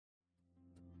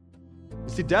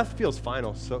See, death feels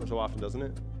final so often, doesn't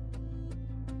it?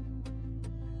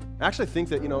 I actually think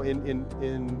that,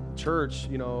 in church,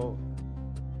 in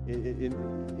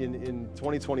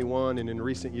 2021 and in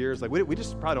recent years, like we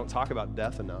just probably don't talk about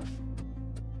death enough.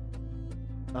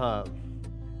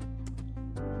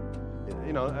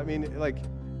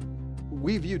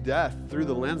 We view death through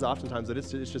the lens oftentimes that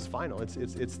it's just final.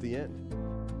 It's the end.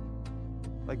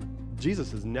 Like,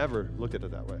 Jesus has never looked at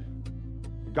it that way.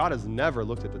 God has never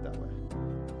looked at it that way.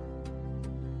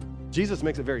 Jesus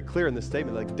makes it very clear in this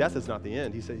statement, like, death is not the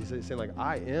end. He's saying, like,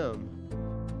 I am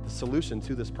the solution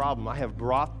to this problem. I have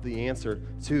brought the answer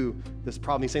to this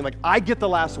problem. He's saying, like, I get the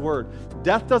last word.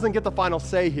 Death doesn't get the final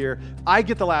say here. I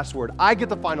get the last word. I get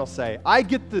the final say. I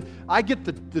get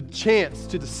the chance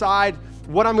to decide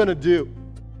what I'm going to do.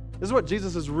 This is what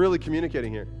Jesus is really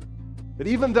communicating here. That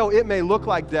even though it may look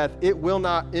like death, it will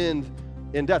not end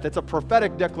in death. It's a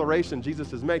prophetic declaration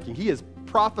Jesus is making. He is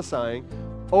prophesying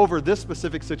over this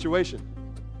specific situation.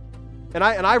 And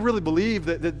I really believe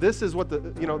that this is what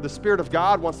the Spirit of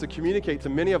God wants to communicate to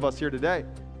many of us here today.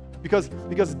 Because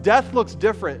death looks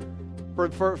different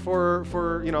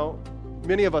for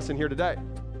many of us in here today.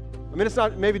 I mean, it's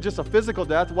not maybe just a physical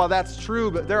death. While that's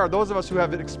true, but there are those of us who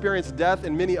have experienced death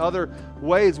in many other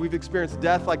ways. We've experienced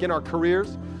death like in our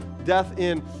careers, death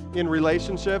in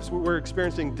relationships. We're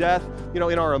experiencing death, in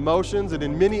our emotions and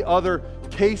in many other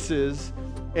cases.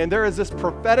 And there is this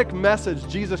prophetic message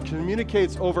Jesus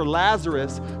communicates over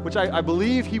Lazarus, which I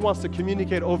believe he wants to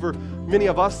communicate over many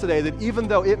of us today, that even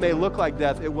though it may look like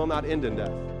death, it will not end in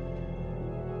death.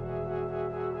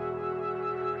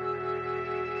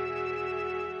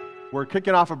 We're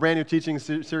kicking off a brand new teaching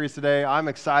series today. I'm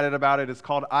excited about it. It's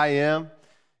called I Am.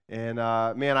 And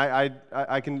man,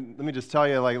 I can, let me just tell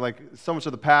you, like so much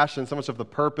of the passion, so much of the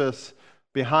purpose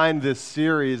behind this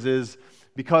series is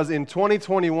because in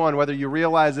 2021, whether you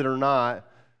realize it or not,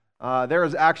 there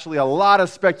is actually a lot of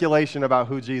speculation about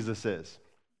who Jesus is.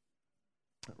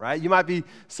 Right? You might be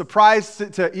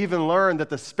surprised to even learn that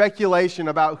the speculation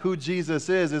about who Jesus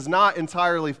is not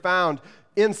entirely found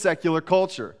in secular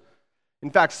culture. In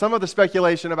fact, some of the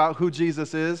speculation about who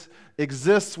Jesus is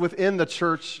exists within the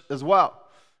church as well.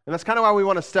 And that's kind of why we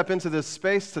want to step into this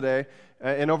space today.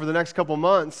 And over the next couple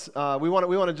months, we want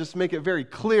to just make it very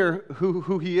clear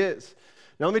who he is.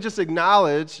 Now, let me just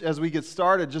acknowledge, as we get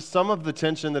started, just some of the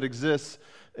tension that exists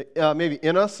maybe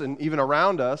in us and even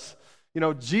around us.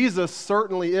 Jesus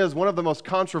certainly is one of the most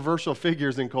controversial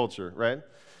figures in culture, right?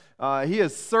 He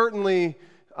is certainly,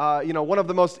 one of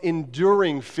the most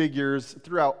enduring figures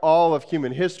throughout all of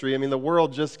human history. I mean, the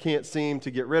world just can't seem to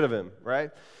get rid of him,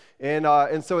 right?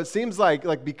 And so it seems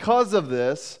like because of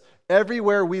this,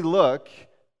 everywhere we look,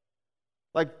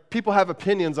 like people have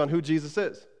opinions on who Jesus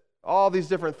is. All these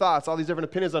different thoughts, all these different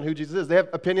opinions on who Jesus is. They have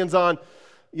opinions on,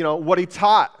 what he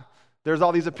taught. There's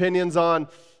all these opinions on,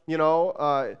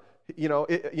 what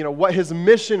his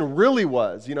mission really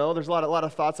was. There's a lot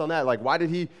of thoughts on that. Like, why did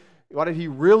he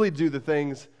really do the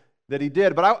things that he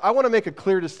did? But I want to make a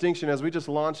clear distinction as we just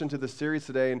launch into this series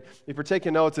today. And if you're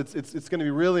taking notes, it's going to be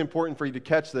really important for you to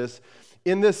catch this.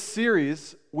 In this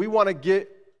series, we want to get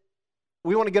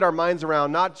our minds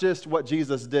around not just what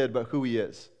Jesus did, but who he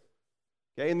is.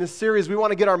 Okay, in this series, we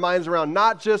want to get our minds around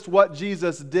not just what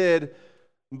Jesus did,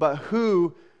 but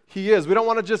who he is. We don't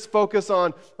want to just focus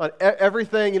on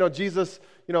everything, Jesus,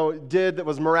 did that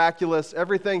was miraculous,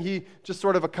 everything he just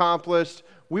sort of accomplished.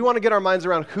 We want to get our minds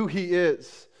around who he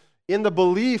is, in the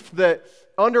belief that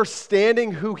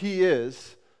understanding who he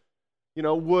is,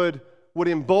 would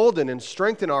embolden and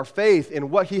strengthen our faith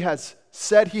in what he has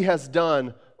said he has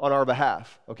done on our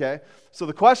behalf, okay? So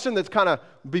the question that's kind of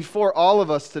before all of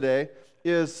us today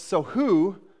is, so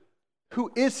who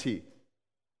is he?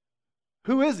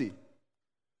 Who is he?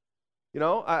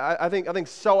 I think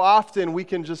so often we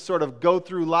can just sort of go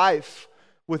through life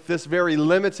with this very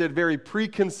limited, very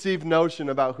preconceived notion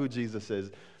about who Jesus is.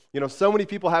 So many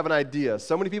people have an idea.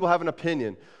 So many people have an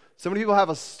opinion. So many people have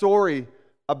a story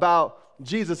about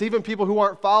Jesus. Even people who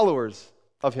aren't followers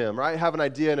of him, right, have an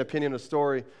idea, an opinion, a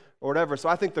story, or whatever. So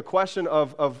I think the question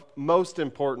of most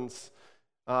importance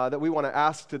that we want to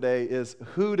ask today is,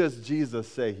 who does Jesus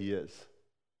say he is?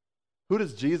 Who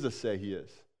does Jesus say he is?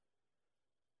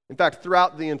 In fact,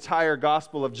 throughout the entire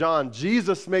Gospel of John,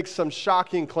 Jesus makes some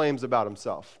shocking claims about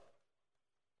himself.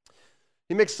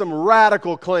 He makes some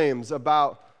radical claims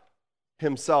about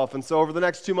himself. And so over the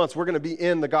next 2 months, we're going to be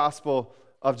in the Gospel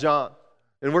of John.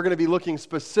 And we're going to be looking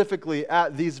specifically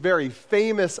at these very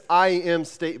famous I am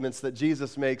statements that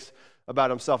Jesus makes about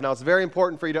himself. Now, it's very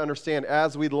important for you to understand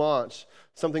as we launch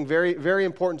something very, very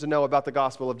important to know about the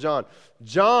Gospel of John.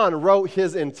 John wrote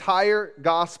his entire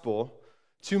Gospel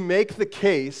to make the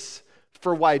case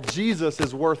for why Jesus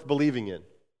is worth believing in.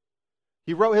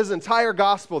 He wrote his entire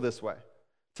gospel this way,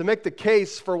 to make the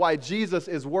case for why Jesus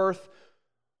is worth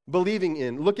believing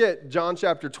in. Look at John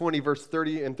chapter 20, verse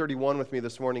 30 and 31 with me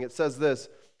this morning. It says this.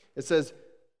 It says,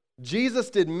 Jesus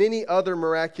did many other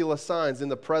miraculous signs in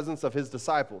the presence of his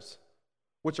disciples,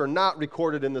 which are not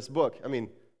recorded in this book. I mean,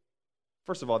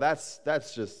 first of all, that's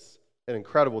just an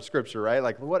incredible scripture, right?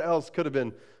 Like, what else could have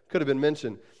been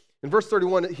mentioned? In verse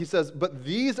 31, he says, but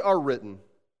these are written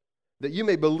that you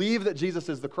may believe that Jesus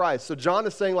is the Christ. So John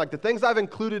is saying, like, the things I've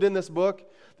included in this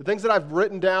book, the things that I've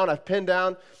written down, I've penned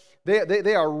down,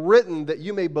 they are written that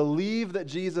you may believe that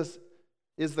Jesus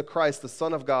is the Christ, the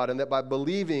Son of God, and that by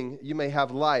believing you may have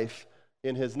life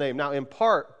in his name. Now, in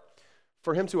part,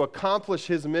 for him to accomplish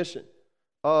his mission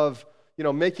of,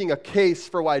 making a case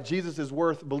for why Jesus is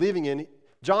worth believing in,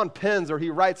 John pens, or he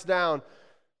writes down,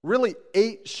 really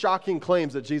 8 shocking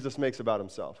claims that Jesus makes about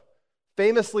himself.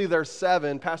 Famously, there's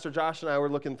 7. Pastor Josh and I were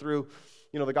looking through,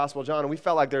 the Gospel of John, and we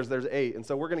felt like there's 8. And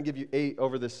so we're going to give you 8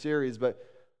 over this series. But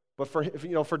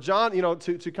for John,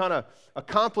 to kind of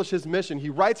accomplish his mission, he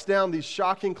writes down these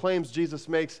shocking claims Jesus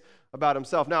makes about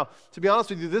himself. Now, to be honest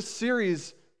with you, this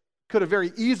series could have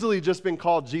very easily just been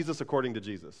called Jesus According to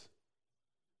Jesus.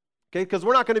 Okay, because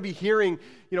we're not going to be hearing,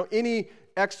 any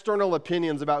external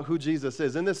opinions about who Jesus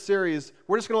is. In this series,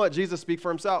 we're just going to let Jesus speak for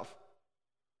himself.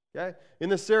 Okay? In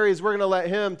this series, we're going to let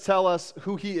him tell us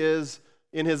who he is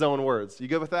in his own words. You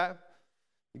good with that?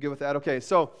 You good with that? Okay,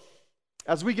 so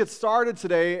as we get started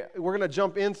today, we're going to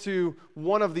jump into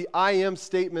one of the I am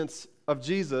statements of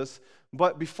Jesus.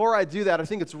 But before I do that, I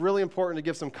think it's really important to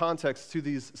give some context to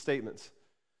these statements.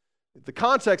 The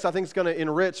context, I think, is going to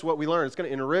enrich what we learn. It's going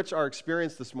to enrich our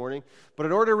experience this morning. But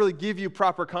in order to really give you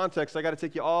proper context, I got to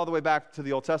take you all the way back to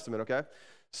the Old Testament, okay?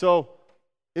 So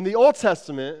in the Old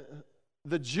Testament,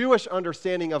 the Jewish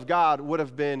understanding of God would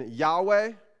have been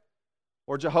Yahweh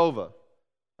or Jehovah.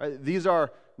 Right? These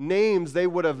are names they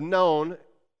would have known,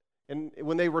 and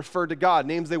when they referred to God,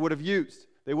 names they would have used.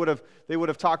 They would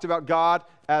have talked about God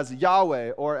as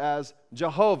Yahweh or as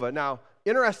Jehovah. Now,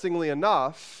 interestingly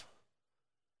enough,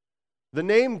 the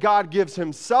name God gives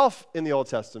himself in the Old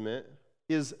Testament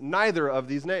is neither of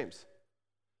these names.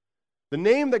 The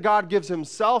name that God gives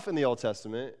himself in the Old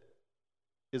Testament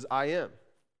is I am.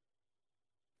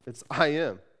 It's I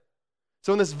am.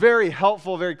 So in this very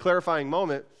helpful, very clarifying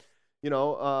moment,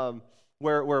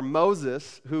 where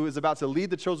Moses, who is about to lead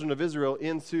the children of Israel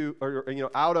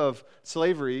out of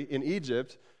slavery in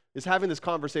Egypt, is having this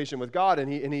conversation with God,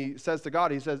 and he says to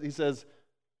God, he says,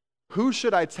 who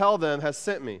should I tell them has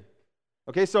sent me?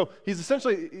 Okay, so he's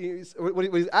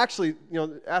actually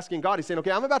asking God. He's saying,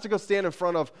 okay, I'm about to go stand in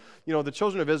front of the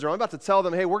children of Israel. I'm about to tell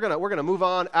them, hey, we're gonna move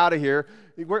on out of here.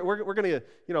 We're gonna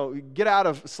get out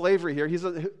of slavery here. He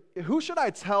says, who should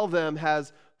I tell them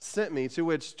has sent me? To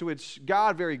which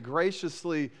God very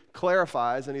graciously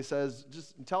clarifies, and he says,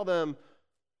 just tell them,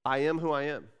 I am who I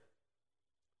am.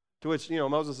 To which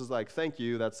Moses is like, thank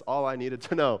you. That's all I needed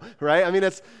to know, right?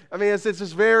 It's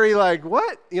just very like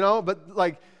what but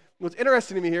like. What's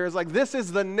interesting to me here is like this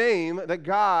is the name that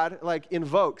God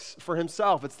invokes for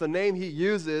himself. It's the name he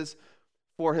uses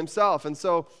for himself. And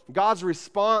so God's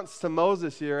response to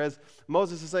Moses here, as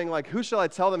Moses is saying who shall I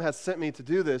tell them has sent me to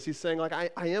do this? He's saying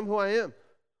I am who I am.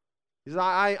 He says,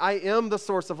 I am the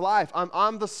source of life.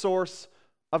 I'm the source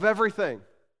of everything.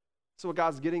 That's what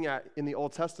God's getting at in the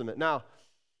Old Testament. Now,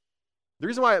 the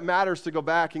reason why it matters to go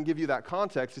back and give you that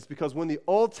context is because when the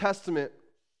Old Testament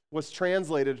was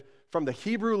translated from the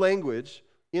Hebrew language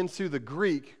into the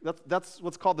Greek, that's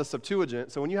what's called the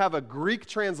Septuagint. So when you have a Greek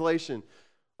translation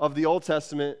of the Old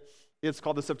Testament, it's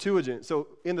called the Septuagint. So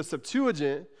in the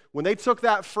Septuagint, when they took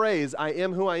that phrase, I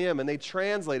am who I am, and they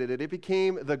translated it, it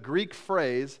became the Greek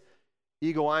phrase,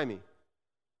 ego eimi.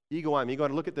 Ego eimi. You go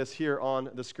ahead and look at this here on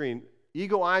the screen.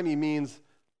 Ego eimi means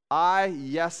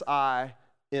I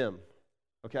am.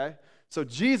 Okay? So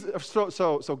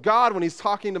God, when he's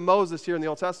talking to Moses here in the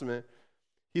Old Testament,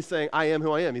 he's saying, I am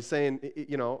who I am. He's saying,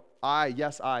 I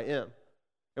am.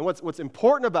 And what's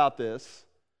important about this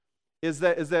is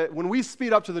that when we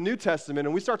speed up to the New Testament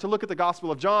and we start to look at the Gospel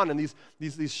of John and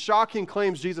these shocking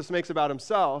claims Jesus makes about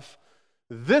himself,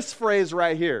 this phrase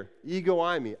right here, ego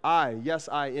eimi,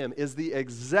 I am, is the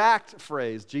exact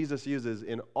phrase Jesus uses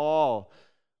in all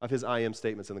of his I am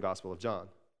statements in the Gospel of John.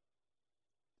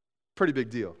 Pretty big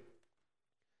deal.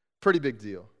 Pretty big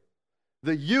deal.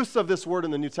 The use of this word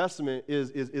in the New Testament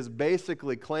is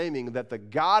basically claiming that the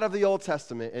God of the Old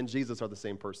Testament and Jesus are the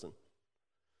same person.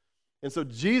 And so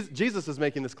Jesus is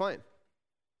making this claim.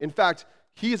 In fact,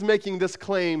 he is making this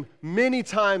claim many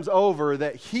times over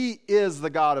that he is the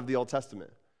God of the Old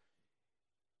Testament.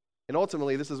 And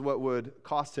ultimately, this is what would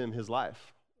cost him his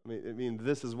life.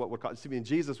 This is what would cost.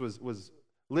 Jesus was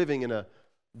living in a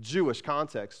Jewish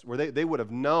context where they would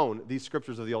have known these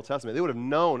scriptures of the Old Testament. They would have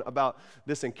known about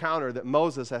this encounter that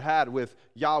Moses had with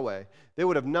Yahweh. They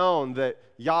would have known that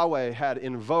Yahweh had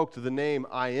invoked the name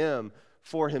I am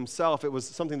for himself. It was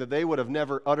something that they would have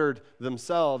never uttered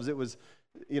themselves. It was,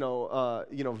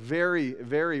 very,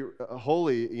 very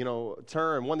holy,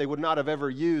 term, one they would not have ever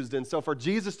used. And so for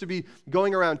Jesus to be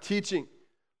going around teaching,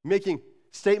 making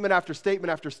statement after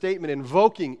statement after statement,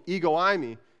 invoking ego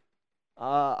eimi,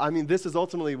 this is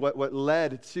ultimately what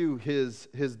led to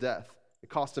his death. It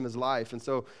cost him his life. And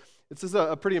so this is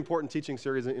a pretty important teaching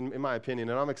series in my opinion,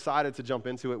 and I'm excited to jump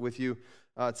into it with you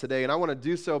today. And I want to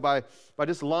do so by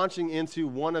just launching into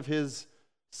one of his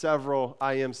several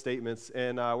I am statements.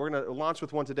 And we're going to launch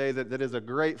with one today that is a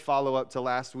great follow-up to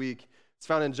last week. It's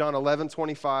found in John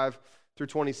 11:25 through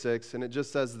 26, and it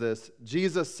just says this.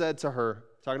 Jesus said to her,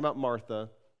 talking about Martha,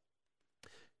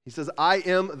 he says, I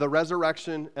am the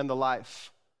resurrection and the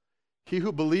life. He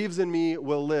who believes in me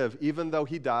will live, even though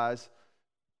he dies.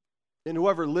 And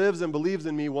whoever lives and believes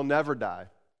in me will never die.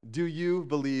 Do you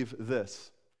believe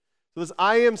this? So this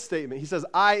I am statement, he says,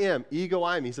 I am, ego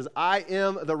eimi. He says, I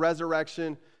am the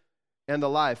resurrection and the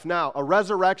life. Now, a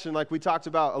resurrection, like we talked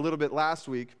about a little bit last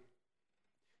week,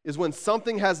 is when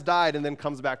something has died and then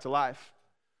comes back to life.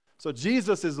 So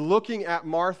Jesus is looking at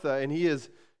Martha, and he is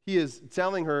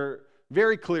telling her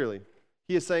very clearly,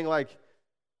 he is saying,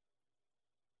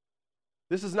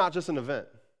 this is not just an event.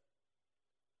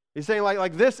 He's saying,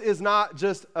 this is not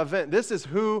just an event. This is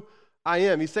who I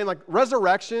am. He's saying,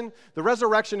 resurrection, the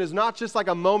resurrection is not just like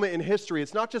a moment in history.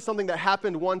 It's not just something that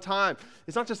happened one time.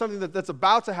 It's not just something that's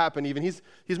about to happen even. He's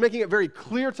making it very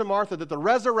clear to Martha that the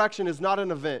resurrection is not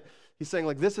an event. He's saying,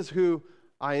 this is who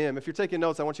I am. If you're taking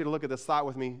notes, I want you to look at this thought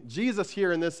with me. Jesus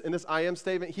here in this I am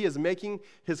statement, he is making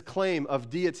his claim of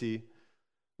deity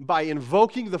by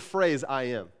invoking the phrase I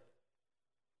am.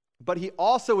 But he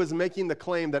also is making the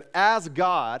claim that as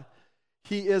God,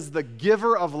 he is the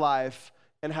giver of life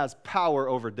and has power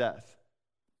over death.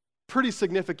 Pretty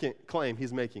significant claim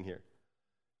he's making here.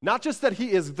 Not just that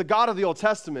he is the God of the Old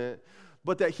Testament,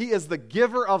 but that he is the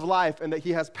giver of life and that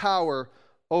he has power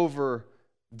over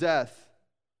death.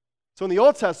 So in the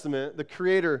Old Testament, the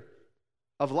creator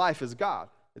of life is God.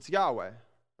 It's Yahweh,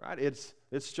 right? It's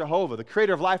Jehovah. The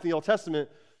creator of life in the Old Testament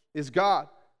is God.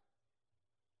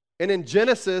 And in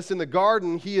Genesis, in the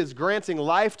garden, he is granting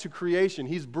life to creation.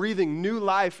 He's breathing new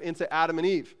life into Adam and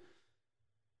Eve.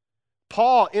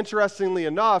 Paul, interestingly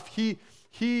enough,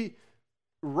 he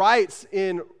writes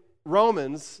in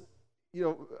Romans,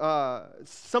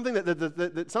 something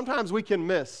that sometimes we can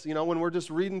miss, when we're just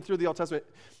reading through the Old Testament.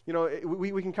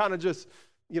 We can kind of just,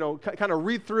 kind of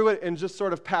read through it and just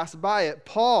sort of pass by it.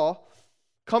 Paul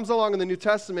comes along in the New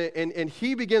Testament, and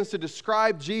he begins to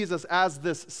describe Jesus as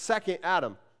this second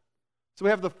Adam. So we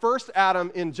have the first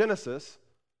Adam in Genesis,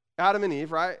 Adam and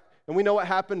Eve, right? And we know what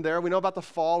happened there. We know about the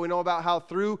fall. We know about how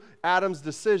through Adam's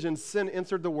decision, sin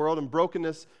entered the world and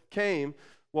brokenness came.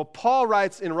 Well, Paul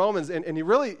writes in Romans, and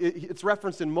it's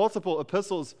referenced in multiple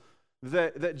epistles,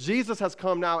 that Jesus has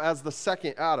come now as the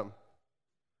second Adam.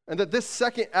 And that this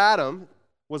second Adam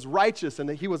was righteous and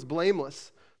that he was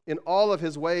blameless in all of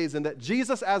his ways, and that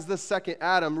Jesus as this second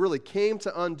Adam really came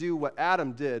to undo what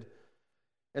Adam did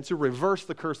and to reverse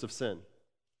the curse of sin.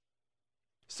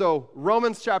 So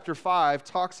Romans chapter 5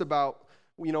 talks about,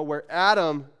 where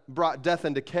Adam brought death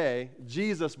and decay,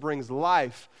 Jesus brings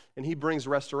life and he brings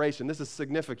restoration. This is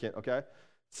significant, okay?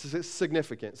 It's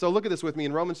significant. So look at this with me.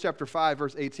 In Romans chapter 5,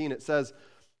 verse 18, it says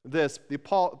this.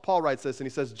 Paul writes this, and he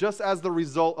says, just as the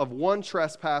result of one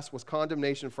trespass was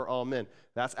condemnation for all men.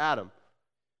 That's Adam.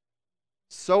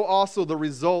 So also the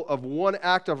result of one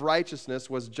act of righteousness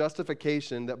was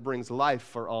justification that brings life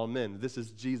for all men. This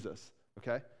is Jesus,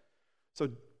 okay? So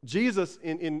Jesus,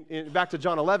 in back to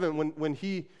John 11, when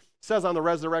he says on the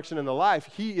resurrection and the life,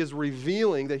 he is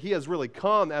revealing that he has really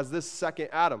come as this second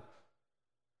Adam,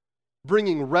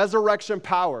 bringing resurrection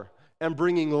power and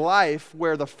bringing life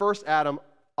where the first Adam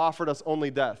offered us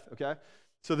only death, okay?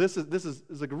 So this is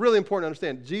really important to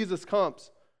understand. Jesus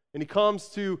comes, and he comes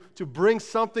to bring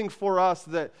something for us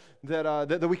that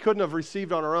we couldn't have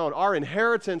received on our own. Our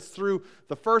inheritance through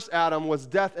the first Adam was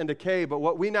death and decay, but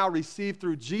what we now receive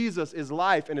through Jesus is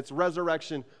life and its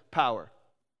resurrection power.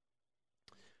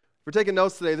 If we're taking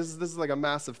notes today, this is like a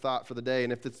massive thought for the day,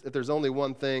 and if there's only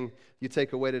one thing you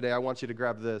take away today, I want you to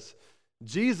grab this.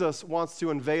 Jesus wants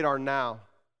to invade our now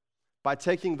by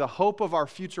taking the hope of our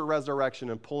future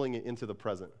resurrection and pulling it into the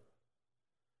present.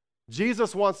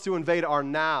 Jesus wants to invade our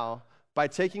now by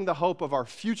taking the hope of our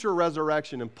future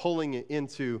resurrection and pulling it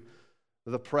into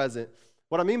the present.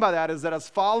 What I mean by that is that as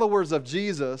followers of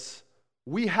Jesus,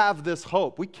 we have this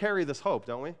hope. We carry this hope,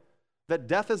 don't we? That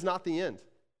death is not the end.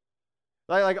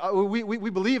 We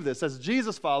believe this as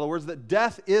Jesus followers, that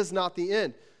death is not the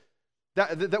end.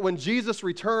 That when Jesus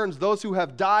returns, those who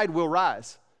have died will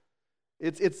rise.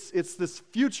 It's this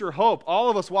future hope. All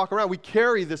of us walk around, we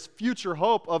carry this future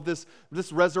hope of this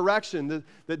resurrection,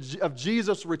 of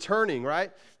Jesus returning,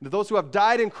 right? That those who have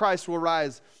died in Christ will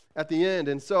rise at the end.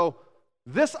 And so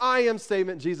this I am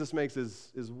statement Jesus makes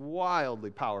is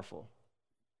wildly powerful.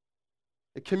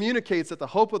 It communicates that the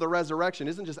hope of the resurrection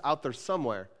isn't just out there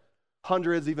somewhere,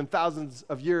 hundreds, even thousands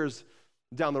of years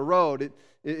down the road.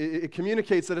 It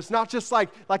communicates that it's not just like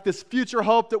this future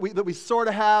hope that we sort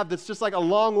of have that's just like a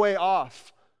long way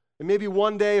off. And maybe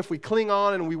one day if we cling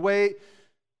on and we wait,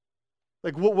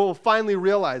 like we'll finally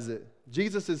realize it.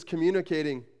 Jesus is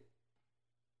communicating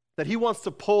that he wants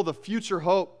to pull the future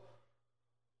hope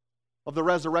of the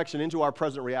resurrection into our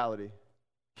present reality.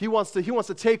 He wants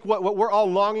to take what we're all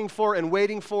longing for and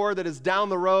waiting for that is down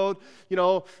the road,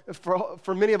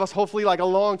 for many of us, hopefully like a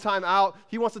long time out.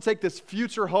 He wants to take this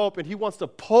future hope and he wants to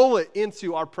pull it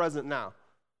into our present now.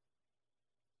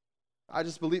 I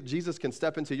just believe Jesus can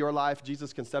step into your life,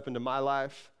 Jesus can step into my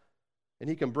life, and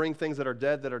he can bring things that are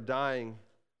dead, that are dying,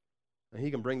 and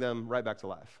he can bring them right back to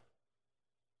life.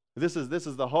 This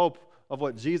is the hope of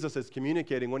what Jesus is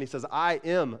communicating when he says, I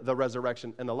am the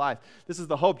resurrection and the life. This is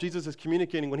the hope Jesus is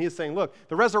communicating when he is saying, look,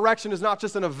 the resurrection is not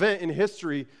just an event in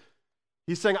history.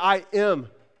 He's saying, I am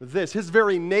this. His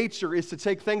very nature is to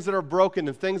take things that are broken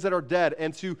and things that are dead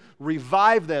and to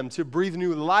revive them, to breathe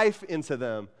new life into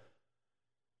them.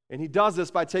 And he does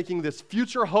this by taking this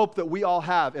future hope that we all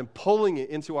have and pulling it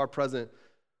into our present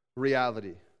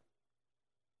reality.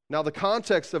 Now, the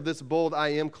context of this bold I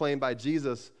am claim by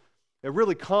Jesus, it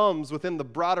really comes within the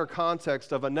broader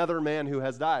context of another man who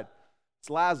has died.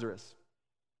 It's Lazarus.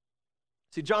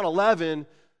 See, John 11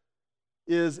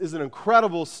 is an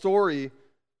incredible story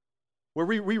where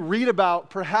we read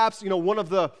about perhaps, one of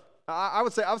the, I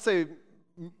would say,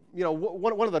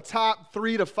 one of the top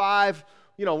 3 to 5,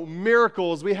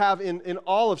 miracles we have in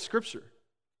all of Scripture.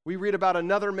 We read about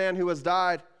another man who has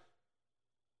died.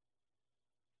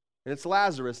 And it's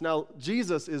Lazarus. Now,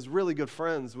 Jesus is really good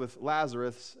friends with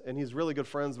Lazarus, and he's really good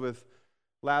friends with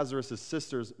Lazarus'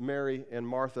 sisters, Mary and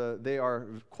Martha. They are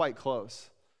quite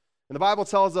close. And the Bible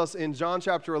tells us in John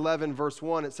chapter 11, verse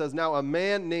 1, it says, now a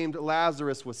man named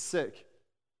Lazarus was sick.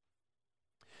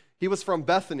 He was from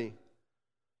Bethany,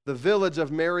 the village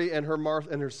of Mary and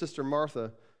her sister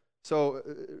Martha. So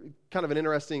kind of an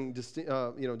interesting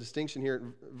distinction here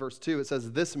in verse 2. It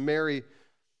says, this Mary,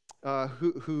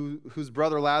 whose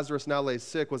brother Lazarus now lay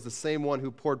sick, was the same one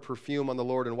who poured perfume on the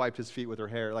Lord and wiped his feet with her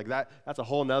hair. Like that's a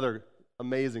whole nother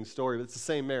amazing story, but it's the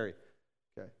same Mary.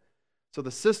 Okay. So the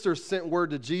sisters sent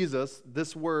word to Jesus.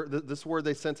 This word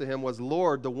they sent to him was,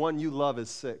 Lord, the one you love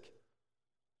is sick.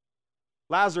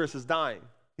 Lazarus is dying.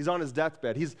 He's on his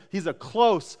deathbed. He's a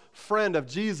close friend of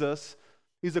Jesus.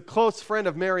 He's a close friend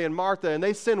of Mary and Martha, and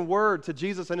they send word to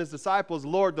Jesus and his disciples,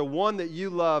 Lord, the one that you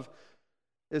love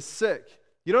is sick.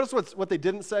 You notice what they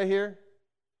didn't say here?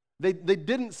 They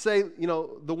didn't say,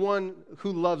 the one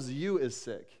who loves you is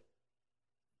sick.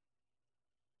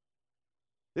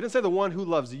 They didn't say the one who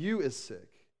loves you is sick.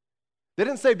 They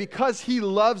didn't say because he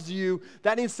loves you,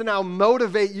 that needs to now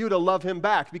motivate you to love him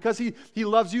back. Because he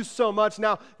loves you so much,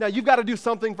 now you've got to do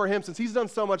something for him since he's done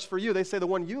so much for you. They say the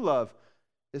one you love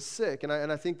is sick. And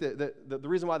I think that the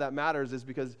reason why that matters is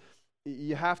because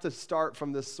you have to start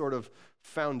from this sort of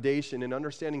foundation in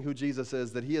understanding who Jesus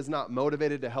is, that he is not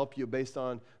motivated to help you based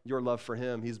on your love for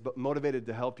him. He's motivated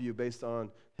to help you based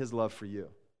on his love for you.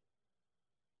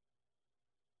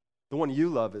 The one you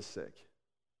love is sick.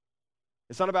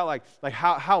 It's not about like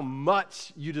how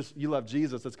much you love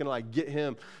Jesus that's going to get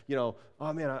him,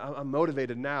 oh man, I'm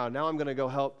motivated now. Now I'm going to go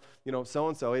help,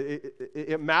 so-and-so.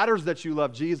 It matters that you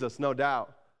love Jesus, no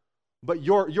doubt. But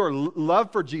your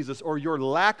love for Jesus or your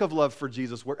lack of love for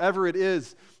Jesus, wherever it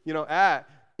is,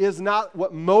 is not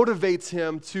what motivates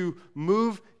him to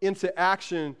move into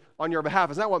action on your behalf.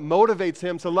 It's not what motivates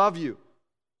him to love you.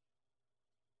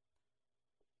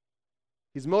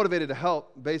 He's motivated to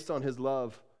help based on his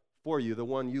love for you. The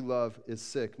one you love is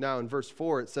sick. Now in verse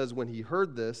 4 it says, when he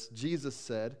heard this, Jesus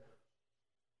said,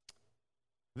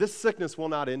 this sickness will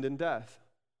not end in death.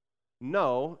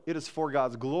 No, it is for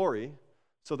God's glory,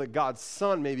 so that God's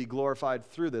Son may be glorified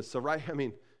through this. So I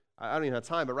don't even have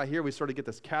time, but right here we sort of get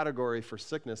this category for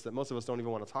sickness that most of us don't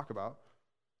even want to talk about.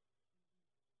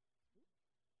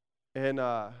 And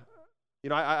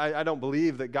I don't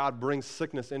believe that God brings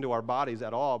sickness into our bodies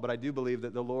at all, but I do believe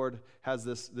that the Lord has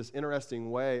this interesting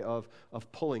way of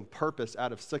pulling purpose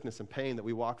out of sickness and pain that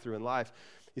we walk through in life.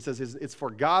 He says it's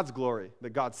for God's glory,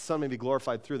 that God's Son may be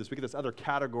glorified through this. We get this other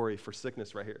category for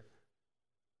sickness right here.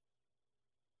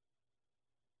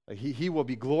 He will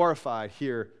be glorified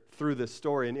here through this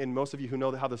story. And most of you who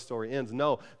know how the story ends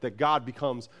know that God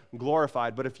becomes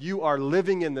glorified. But if you are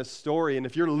living in this story, and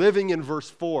if you're living in verse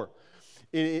 4,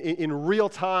 in real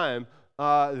time,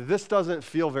 this doesn't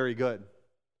feel very good.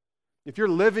 If you're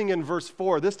living in verse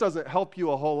 4, this doesn't help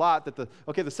you a whole lot.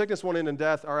 The sickness won't end in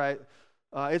death, all right.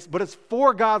 But it's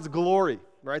for God's glory,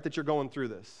 right, that you're going through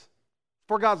this.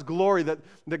 For God's glory,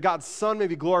 that God's Son may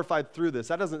be glorified through this.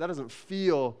 That doesn't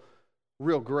feel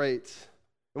real great.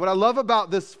 And what I love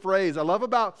about this phrase, I love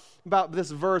about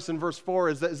this verse in verse 4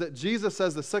 is that Jesus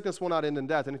says the sickness will not end in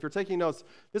death. And if you're taking notes,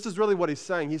 this is really what he's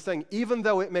saying. He's saying, even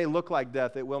though it may look like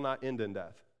death, it will not end in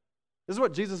death. This is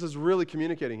what Jesus is really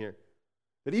communicating here.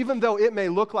 That even though it may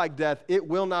look like death, it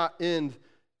will not end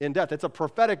in death. It's a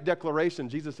prophetic declaration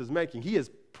Jesus is making. He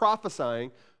is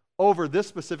prophesying over this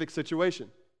specific situation.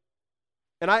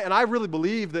 And I really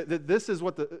believe that this is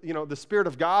what the Spirit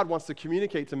of God wants to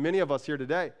communicate to many of us here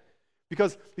today.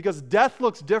 Because death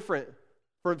looks different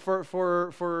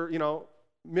for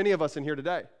many of us in here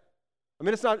today. I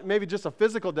mean, it's not maybe just a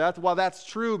physical death. While that's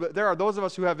true, but there are those of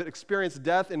us who have experienced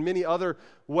death in many other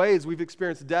ways. We've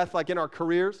experienced death like in our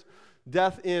careers,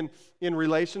 death in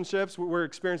relationships. We're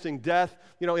experiencing death,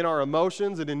 in our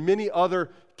emotions and in many other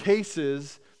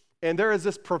cases. And there is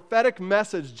this prophetic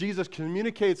message Jesus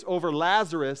communicates over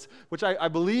Lazarus, which I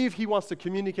believe he wants to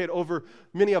communicate over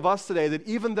many of us today, that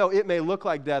even though it may look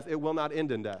like death, it will not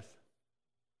end in death.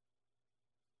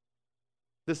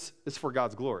 This is for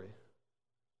God's glory.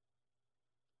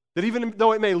 That even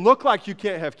though it may look like you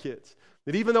can't have kids,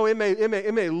 that even though it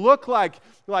may look like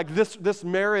this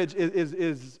marriage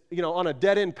is on a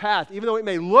dead-end path, even though it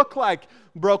may look like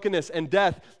brokenness and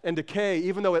death and decay,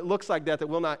 even though it looks like death, it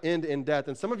will not end in death.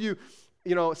 And some of you,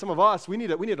 some of us, we need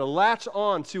to latch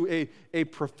on to a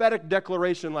prophetic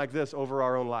declaration like this over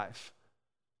our own life.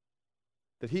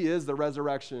 That he is the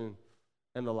resurrection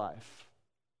and the life.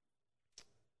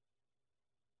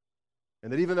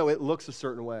 And that even though it looks a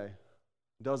certain way,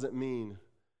 doesn't mean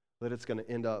that it's going to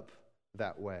end up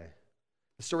that way.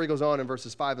 The story goes on in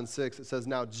verses 5 and 6. It says,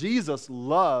 now Jesus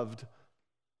loved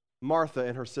Martha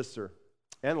and her sister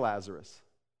and Lazarus.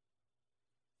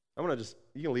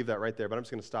 You can leave that right there, but I'm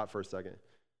just going to stop for a second.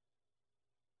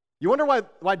 You wonder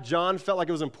why John felt like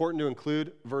it was important to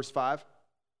include verse 5?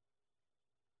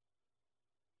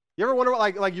 You ever wonder,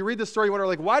 like you read this story, you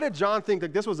wonder, why did John think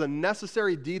that this was a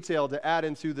necessary detail to add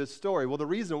into this story? Well, the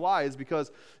reason why is because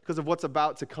of what's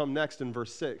about to come next in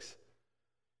verse 6.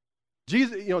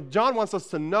 Jesus, John wants us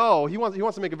to know, he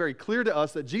wants to make it very clear to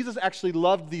us that Jesus actually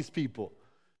loved these people.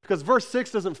 Because verse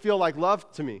 6 doesn't feel like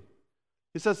love to me.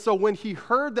 He says, so when he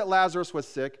heard that Lazarus was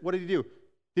sick, what did he do?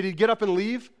 Did he get up and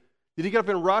leave? Did he get up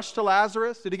and rush to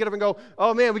Lazarus? Did he get up and go,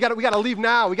 oh man, we got to leave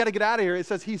now. We got to get out of here. It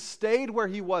says he stayed where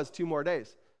he was 2 more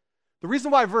days. The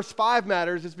reason why verse 5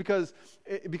 matters is because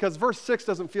verse 6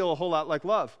 doesn't feel a whole lot like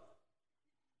love.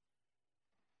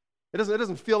 It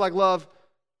doesn't feel like love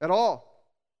at all.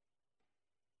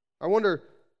 I wonder,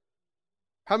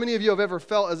 how many of you have ever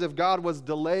felt as if God was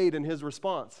delayed in his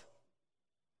response?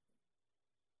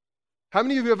 How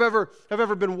many of you have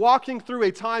ever been walking through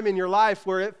a time in your life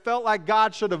where it felt like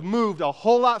God should have moved a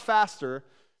whole lot faster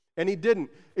and he didn't?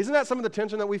 Isn't that some of the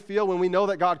tension that we feel when we know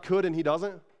that God could and he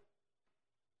doesn't?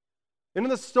 And in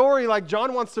the story,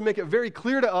 John wants to make it very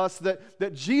clear to us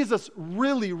that Jesus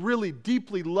really, really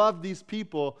deeply loved these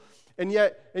people, and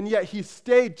yet he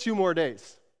stayed 2 more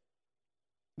days.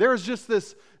 There is just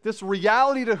this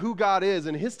reality to who God is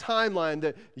and his timeline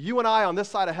that you and I on this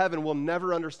side of heaven will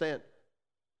never understand.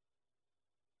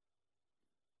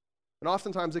 And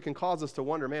oftentimes it can cause us to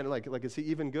wonder, man, is he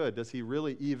even good? Does he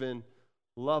really even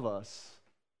love us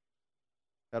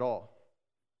at all?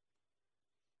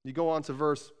 You go on to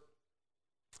verse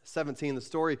 17, the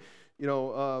story,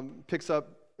 picks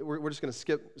up. We're just going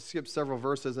to skip several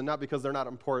verses, and not because they're not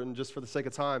important, just for the sake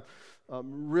of time.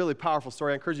 Really powerful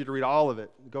story. I encourage you to read all of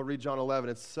it. Go read John 11.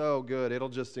 It's so good. It'll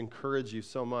just encourage you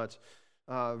so much.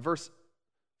 Verse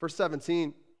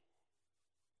 17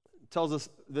 tells us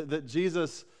that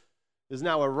Jesus is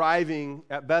now arriving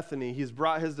at Bethany. He's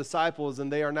brought his disciples,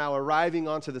 and they are now arriving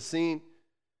onto the scene.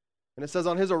 And it says,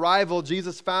 on his arrival,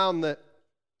 Jesus found that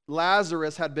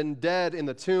Lazarus had been dead in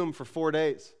the tomb for 4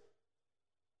 days.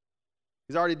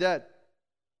 He's already dead.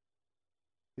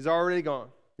 He's already gone.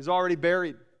 He's already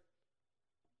buried.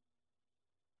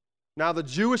 Now the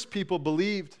Jewish people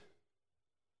believed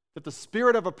that the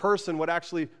spirit of a person would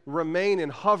actually remain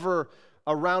and hover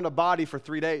around a body for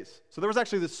 3 days. So there was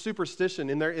actually this superstition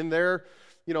in their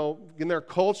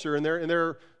culture, in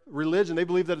their religion. They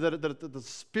believed that the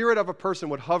spirit of a person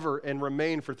would hover and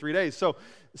remain for 3 days. So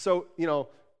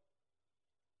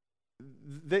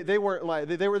they weren't like,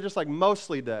 they were just like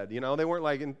mostly dead. They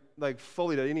weren't like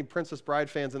fully dead. Any Princess Bride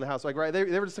fans in the house, like, right?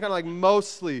 They were just kind of like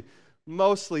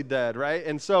mostly dead, right?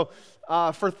 And so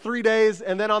for 3 days,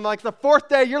 and then on like the fourth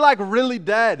day, you're like really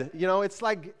dead. It's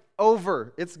like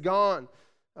over. It's gone.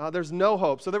 There's no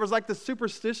hope. So there was like this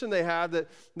superstition they had that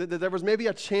there was maybe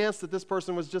a chance that this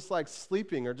person was just like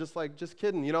sleeping or just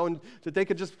kidding, and that they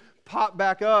could just pop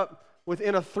back up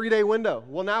within a 3-day window.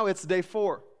 Well, now it's day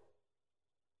 4.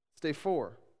 It's day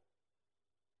 4.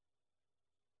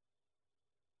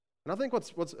 And I think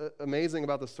what's amazing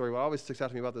about this story, what always sticks out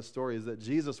to me about this story, is that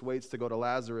Jesus waits to go to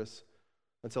Lazarus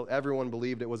until everyone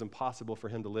believed it was impossible for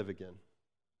him to live again.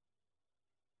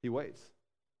 He waits.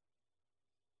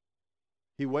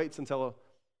 He waits until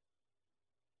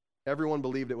everyone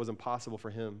believed it was impossible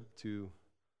for him to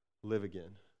live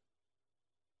again.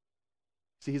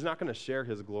 See, he's not going to share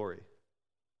his glory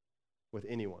with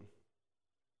anyone.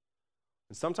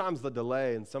 And sometimes the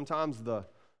delay and sometimes the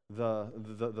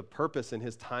purpose in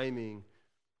his timing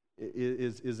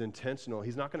is intentional.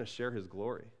 He's not going to share his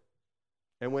glory.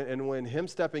 And when him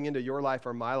stepping into your life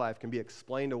or my life can be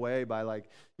explained away by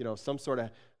some sort of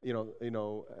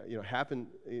happen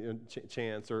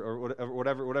chance or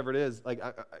whatever it is,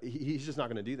 he's just not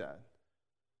going to do that.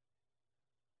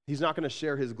 He's not going to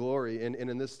share his glory. And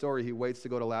in this story, he waits to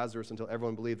go to Lazarus until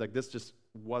everyone believed this just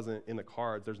wasn't in the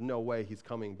cards. There's no way he's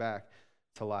coming back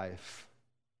to life.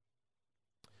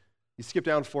 You skip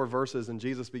down 4 verses and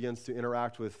Jesus begins to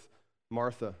interact with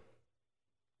Martha.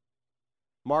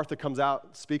 Martha comes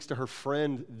out, speaks to her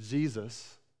friend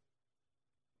Jesus,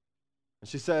 and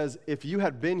she says, "If you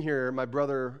had been here, my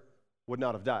brother would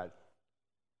not have died."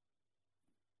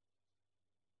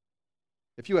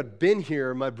 If you had been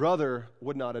here, my brother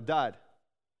would not have died.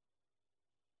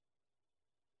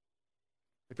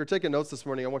 If you're taking notes this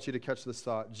morning, I want you to catch this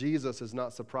thought. Jesus is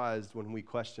not surprised when we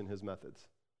question his methods.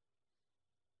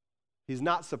 He's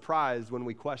not surprised when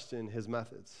we question his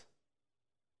methods.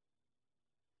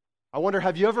 I wonder,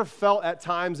 have you ever felt at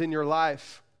times in your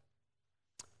life,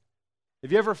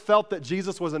 have you ever felt that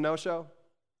Jesus was a no-show?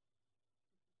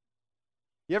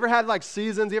 You ever had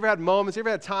seasons, you ever had moments, you ever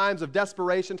had times of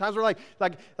desperation, times where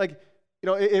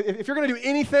if you're going to do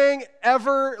anything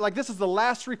ever, this is the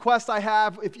last request I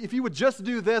have. If you would just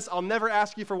do this, I'll never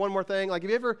ask you for one more thing. Have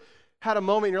you ever had a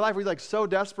moment in your life where you're so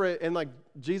desperate and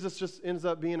Jesus just ends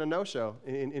up being a no-show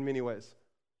in many ways?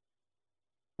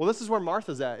 Well, this is where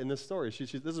Martha's at in this story.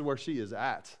 This is where she is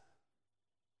at.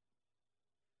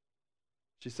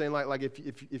 She's saying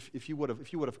if you would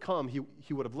have come,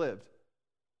 he would have lived.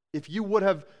 If you would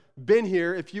have been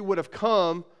here, if you would have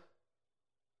come,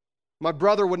 my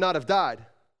brother would not have died.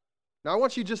 Now, I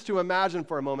want you just to imagine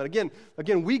for a moment.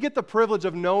 Again, we get the privilege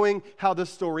of knowing how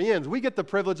this story ends. We get the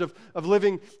privilege of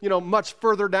living, much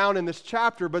further down in this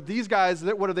chapter. But these guys,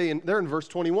 what are they in? They're in verse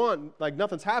 21.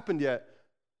 Nothing's happened yet.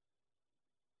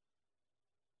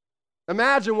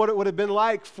 Imagine what it would have been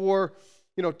like for,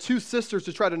 2 sisters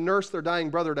to try to nurse their dying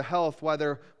brother to health while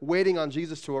they're waiting on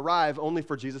Jesus to arrive, only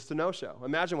for Jesus to no-show.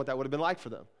 Imagine what that would have been like for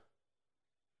them.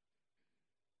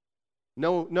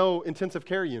 No intensive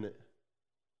care unit.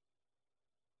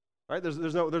 Right?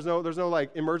 There's no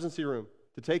emergency room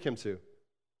to take him to.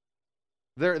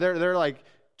 They're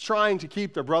trying to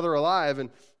keep their brother alive, and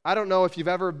I don't know if you've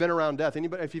ever been around death.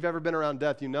 Anybody, if you've ever been around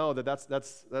death, you know that's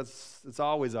it's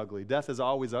always ugly. Death is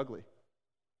always ugly.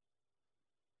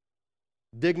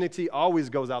 Dignity always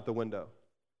goes out the window.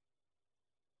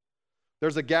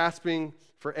 There's a gasping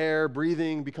for air,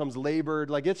 breathing becomes labored.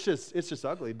 It's just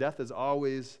ugly. Death is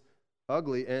always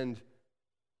ugly. And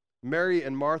Mary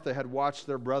and Martha had watched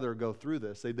their brother go through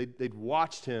this. They'd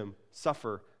watched him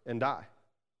suffer and die.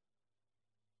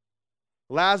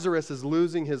 Lazarus is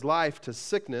losing his life to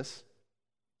sickness,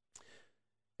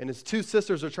 and his 2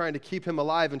 sisters are trying to keep him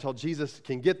alive until Jesus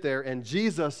can get there, and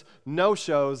Jesus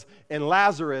no-shows, and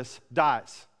Lazarus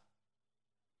dies.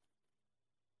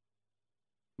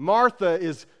 Martha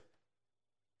is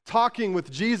talking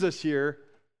with Jesus here.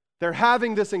 They're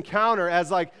having this encounter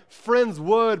as friends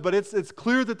would, but it's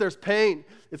clear that there's pain.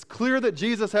 It's clear that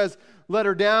Jesus has let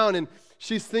her down, and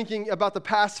she's thinking about the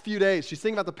past few days. She's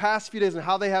thinking about the past few days and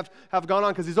how they have gone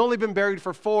on, because he's only been buried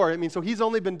for 4. So he's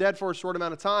only been dead for a short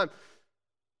amount of time.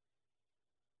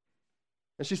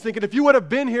 And she's thinking, if you would have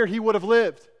been here, he would have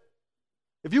lived.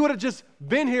 If you would have just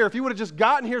been here, if you would have just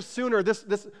gotten here sooner, this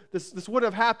would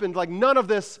have happened. None of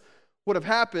this would have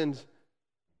happened,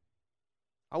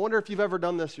 I wonder if you've ever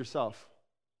done this yourself.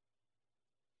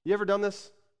 You ever done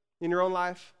this in your own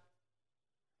life?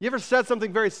 You ever said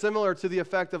something very similar to the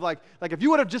effect of like if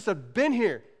you would have just have been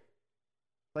here,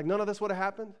 like none of this would have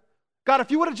happened? God,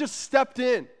 if you would have just stepped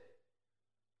in,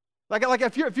 like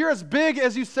if you're as big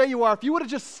as you say you are, if you would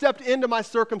have just stepped into my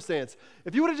circumstance,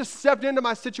 if you would have just stepped into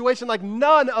my situation, like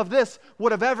none of this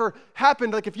would have ever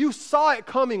happened. Like if you saw it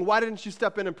coming, why didn't you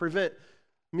step in and prevent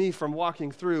me from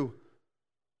walking through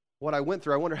what I went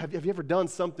through? I wonder, have you ever done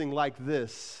something like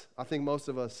this? I think most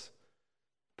of us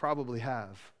probably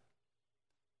have.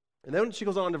 And then she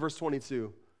goes on to verse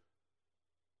 22.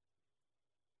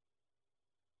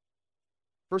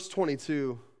 Verse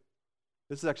 22,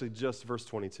 this is actually just verse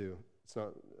 22. It's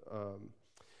not,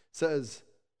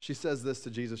 she says this to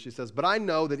Jesus. She says, but I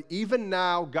know that even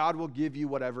now God will give you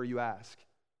whatever you ask.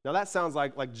 Now that sounds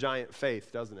like giant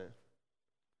faith, doesn't it?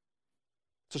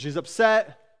 So she's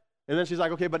upset, and then she's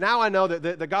like, okay, but now I know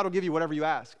that God will give you whatever you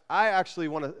ask. I actually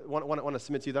want to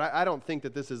submit to you that I don't think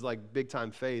that this is like big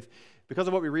time faith. Because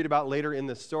of what we read about later in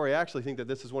this story, I actually think that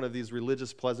this is one of these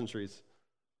religious pleasantries.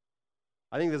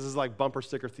 I think this is like bumper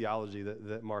sticker theology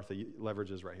that Martha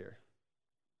leverages right here.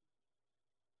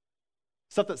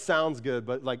 Stuff that sounds good,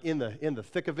 but like in the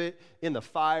thick of it, in the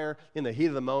fire, in the heat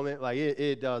of the moment, like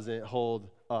it doesn't hold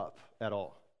up at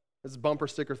all. It's bumper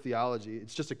sticker theology.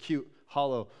 It's just a cute,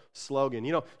 hollow slogan.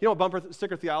 You know what bumper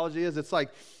sticker theology is? It's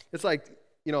like,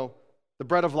 the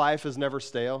bread of life is never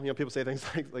stale. People say things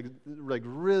like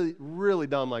really, really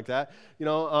dumb like that.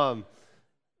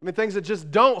 Things that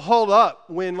just don't hold up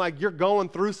when like you're going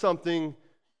through something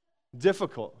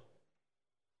difficult.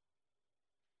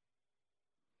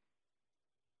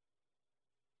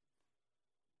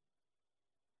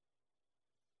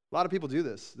 A lot of people do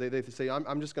this. They say,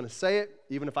 I'm just going to say it,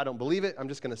 even if I don't believe it, I'm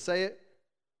just going to say it.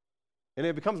 And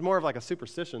it becomes more of like a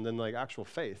superstition than like actual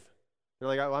faith. They're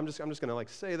like, I'm just going to like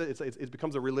say that. It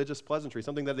becomes a religious pleasantry,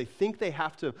 something that they think they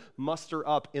have to muster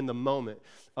up in the moment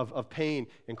of pain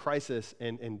and crisis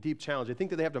and deep challenge. They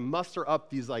think that they have to muster up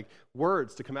these like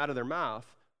words to come out of their mouth.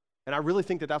 And I really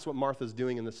think that that's what Martha's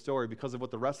doing in this story because of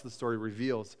what the rest of the story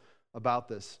reveals about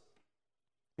this.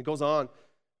 It goes on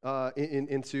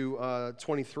into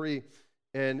 23,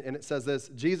 and it says this,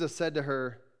 Jesus said to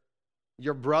her,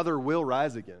 your brother will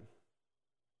rise again.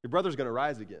 Your brother's going to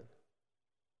rise again.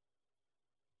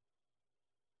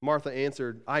 Martha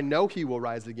answered, I know he will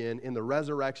rise again in the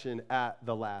resurrection at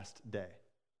the last day.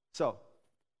 So,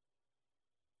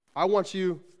 I want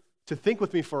you to think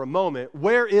with me for a moment,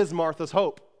 where is Martha's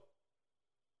hope?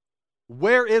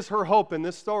 Where is her hope in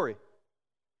this story?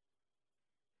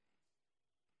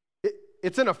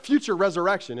 It's in a future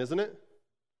resurrection, isn't it?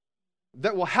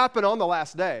 That will happen on the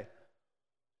last day.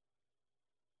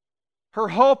 Her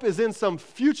hope is in some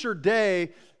future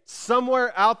day,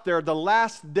 somewhere out there, the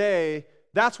last day.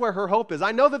 That's where her hope is.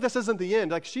 I know that this isn't the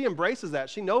end. Like, she embraces that.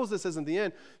 She knows this isn't the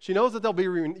end. She knows that they'll be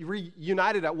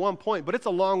reunited at one point, but it's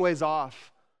a long ways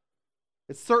off.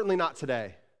 It's certainly not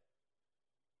today.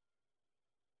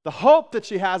 The hope that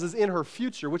she has is in her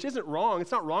future, which isn't wrong.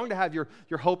 It's not wrong to have your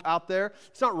hope out there.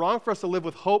 It's not wrong for us to live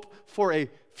with hope for a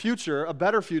future, a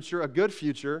better future, a good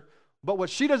future. But what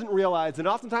she doesn't realize, and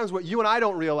oftentimes what you and I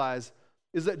don't realize,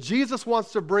 is that Jesus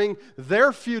wants to bring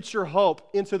their future hope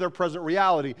into their present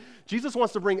reality. Jesus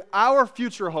wants to bring our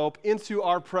future hope into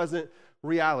our present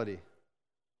reality.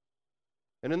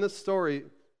 And in this story,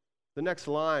 the next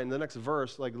line, the next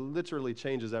verse, like literally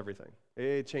changes everything.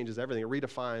 It changes everything. It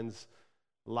redefines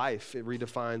life. It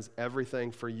redefines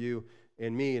everything for you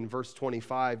and me. In verse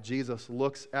 25, Jesus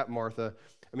looks at Martha.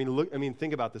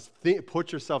 Think about this.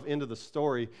 Put yourself into the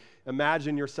story.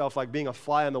 Imagine yourself like being a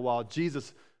fly on the wall.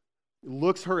 Jesus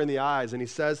looks her in the eyes and he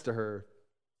says to her,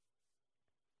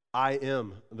 I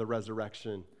am the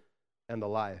resurrection and the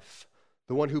life.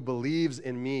 The one who believes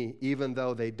in me, even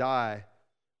though they die,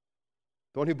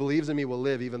 the one who believes in me will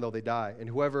live even though they die. And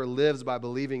whoever lives by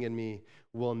believing in me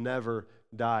will never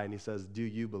die. And he says, do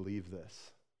you believe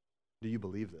this? Do you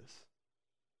believe this?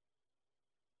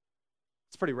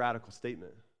 It's a pretty radical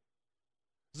statement.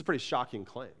 It's a pretty shocking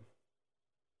claim.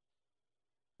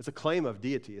 It's a claim of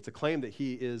deity. It's a claim that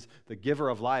he is the giver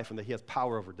of life and that he has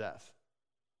power over death.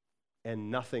 And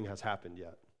nothing has happened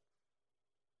yet.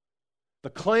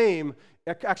 The claim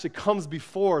actually comes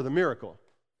before the miracle.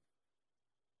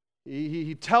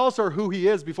 He tells her who he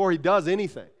is before he does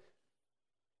anything.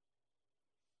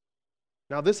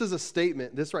 Now, this is a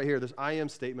statement, this right here, this I am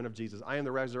statement of Jesus. I am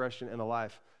the resurrection and the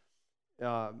life.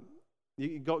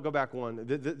 You go back one.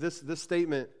 This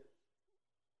statement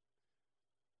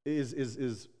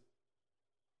is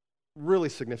really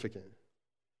significant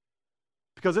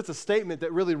because it's a statement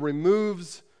that really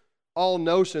removes all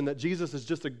notion that Jesus is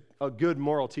just a good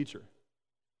moral teacher.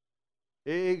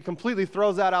 It completely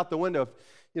throws that out the window.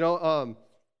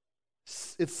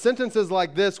 It's sentences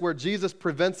like this where Jesus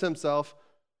presents himself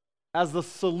as the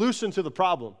solution to the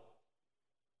problem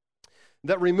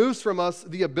that removes from us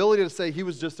the ability to say he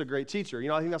was just a great teacher.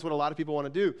 I think that's what a lot of people want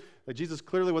to do. Like, Jesus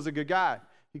clearly was a good guy.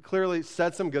 He clearly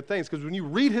said some good things, because when you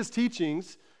read his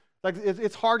teachings,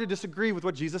 it's hard to disagree with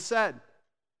what Jesus said.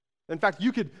 In fact,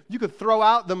 you could throw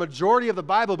out the majority of the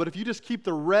Bible, but if you just keep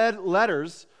the red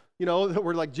letters, that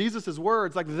were like Jesus'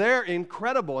 words, they're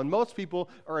incredible. And most people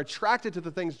are attracted to the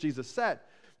things Jesus said.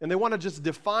 And they want to just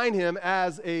define him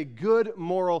as a good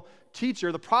moral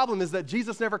teacher. The problem is that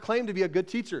Jesus never claimed to be a good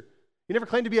teacher. He never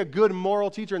claimed to be a good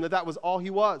moral teacher, and that was all he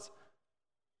was.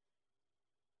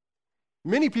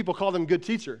 Many people call him good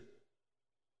teacher.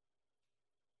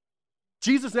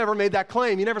 Jesus never made that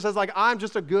claim. He never says, I'm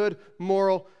just a good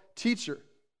moral teacher.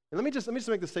 And let me just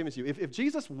make this statement to you. If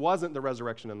Jesus wasn't the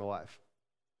resurrection and the life,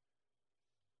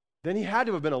 then he had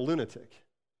to have been a lunatic,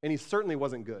 and he certainly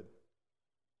wasn't good.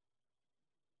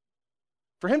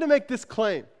 For him to make this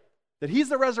claim that he's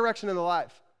the resurrection and the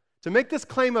life, to make this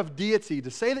claim of deity, to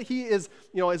say that he is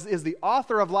the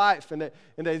author of life and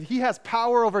that he has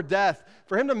power over death,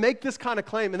 for him to make this kind of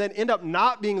claim and then end up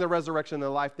not being the resurrection and the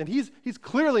life, then he's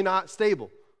clearly not stable.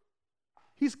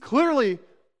 He's clearly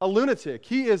a lunatic.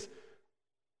 He is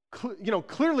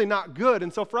clearly not good.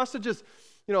 And so for us to just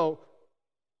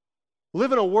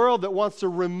live in a world that wants to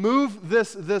remove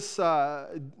this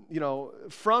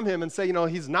from him and say,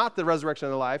 he's not the resurrection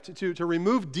of the life, to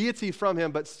remove deity from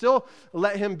him, but still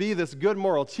let him be this good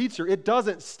moral teacher, it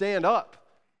doesn't stand up.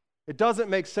 It doesn't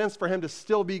make sense for him to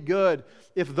still be good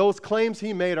if those claims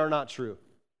he made are not true.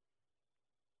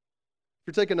 If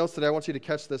you're taking notes today, I want you to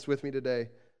catch this with me today.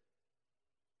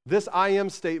 This I am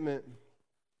statement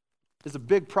is a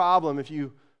big problem if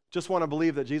you just want to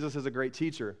believe that Jesus is a great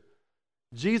teacher.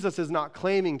 Jesus is not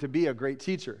claiming to be a great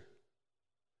teacher.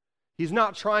 He's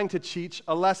not trying to teach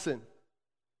a lesson.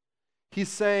 He's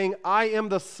saying, I am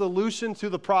the solution to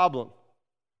the problem.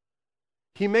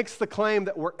 He makes the claim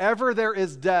that wherever there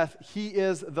is death, he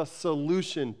is the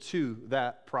solution to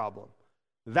that problem.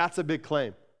 That's a big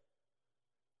claim.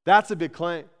 That's a big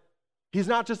claim. He's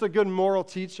not just a good moral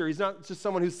teacher. He's not just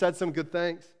someone who said some good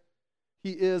things.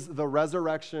 He is the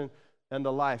resurrection and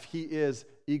the life. He is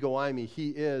ego eimi. He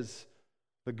is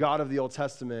the God of the Old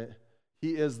Testament.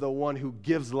 He is the one who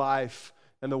gives life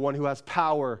and the one who has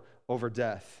power over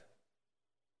death.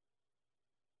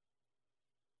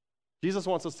 Jesus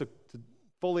wants us to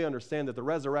fully understand that the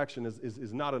resurrection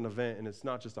is not an event, and it's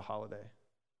not just a holiday.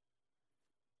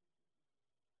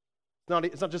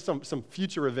 It's not just some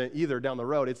future event either down the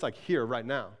road. It's like here, right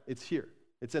now. It's here.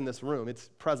 It's in this room. It's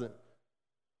present.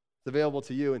 It's available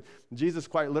to you. And Jesus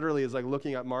quite literally is like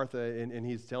looking at Martha, and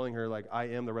he's telling her, like, I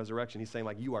am the resurrection. He's saying,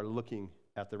 like, you are looking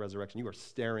at the resurrection. You are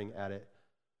staring at it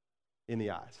in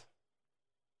the eyes.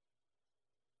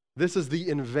 This is the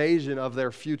invasion of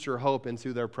their future hope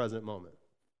into their present moment.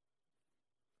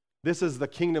 This is the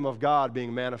kingdom of God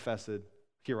being manifested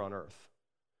here on earth.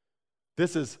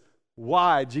 This is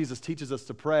why Jesus teaches us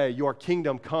to pray, your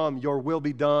kingdom come, your will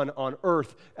be done on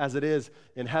earth as it is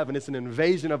in heaven. It's an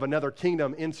invasion of another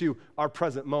kingdom into our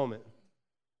present moment.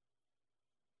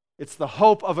 It's the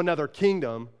hope of another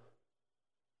kingdom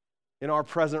in our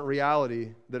present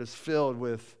reality that is filled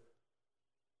with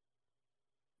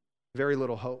very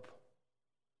little hope.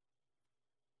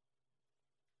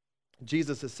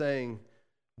 Jesus is saying,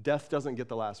 death doesn't get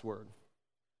the last word.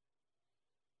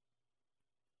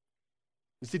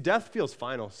 You see, death feels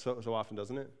final so often,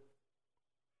 doesn't it?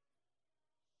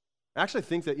 I actually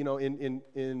think that,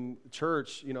 in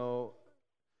church, in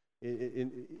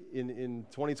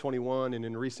 2021 and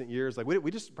in recent years, like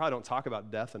we just probably don't talk about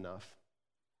death enough.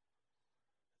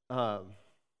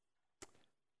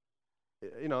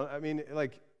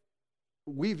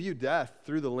 We view death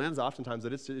through the lens oftentimes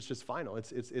that it's just final.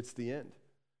 It's the end.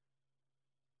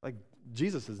 Like,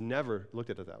 Jesus has never looked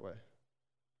at it that way.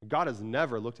 God has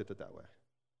never looked at it that way.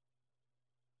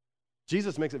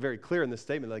 Jesus makes it very clear in this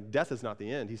statement, like, death is not the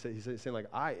end. He's saying, like,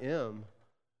 I am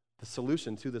the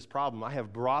solution to this problem. I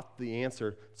have brought the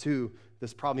answer to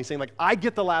this problem. He's saying, like, I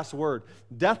get the last word.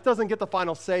 Death doesn't get the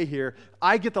final say here.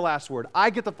 I get the last word. I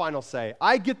get the final say.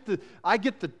 I get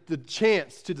the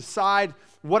chance to decide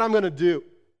what I'm going to do.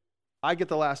 I get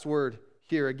the last word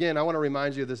here. Again, I want to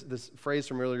remind you of this phrase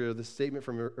from earlier, this statement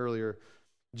from earlier.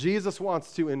 Jesus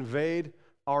wants to invade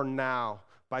our now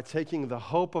by taking the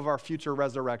hope of our future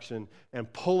resurrection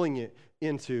and pulling it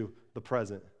into the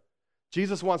present.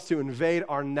 Jesus wants to invade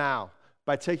our now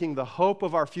by taking the hope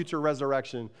of our future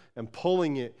resurrection and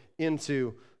pulling it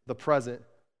into the present.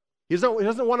 He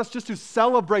doesn't want us just to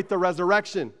celebrate the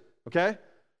resurrection, okay?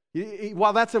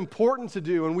 While that's important to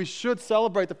do, and we should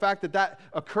celebrate the fact that that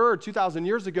occurred 2,000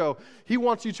 years ago, he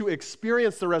wants you to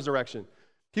experience the resurrection.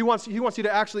 He wants you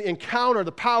to actually encounter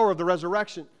the power of the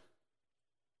resurrection.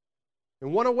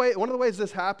 And one of the ways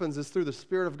this happens is through the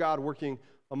Spirit of God working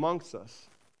amongst us.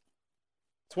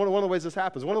 It's one of the ways this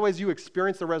happens. One of the ways you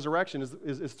experience the resurrection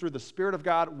is through the Spirit of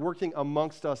God working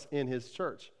amongst us in His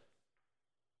church.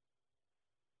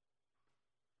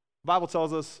 The Bible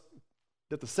tells us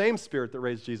that the same Spirit that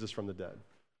raised Jesus from the dead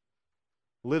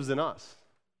lives in us.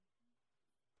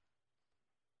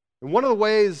 And one of the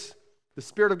ways the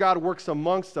Spirit of God works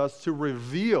amongst us to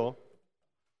reveal,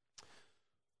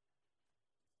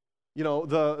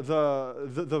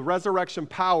 the resurrection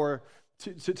power,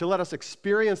 to let us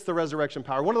experience the resurrection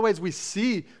power. One of the ways we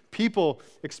see people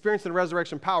experiencing the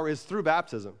resurrection power is through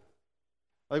baptism.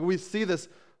 Like, we see this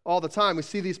all the time. We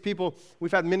see these people.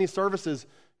 We've had many services,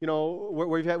 where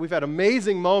we've had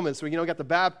amazing moments. We, got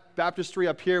the baptistry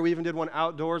up here. We even did one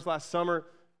outdoors last summer.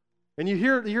 And you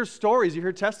hear stories, you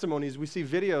hear testimonies. We see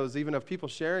videos even of people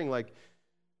sharing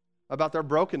about their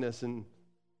brokenness and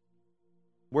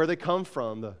where they come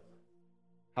from,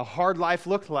 how hard life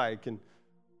looked like, and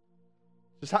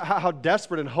just how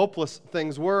desperate and hopeless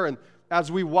things were. And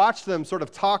as we watch them sort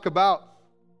of talk about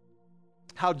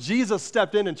how Jesus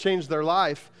stepped in and changed their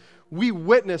life, we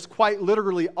witness quite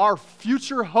literally our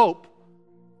future hope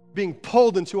being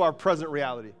pulled into our present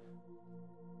reality.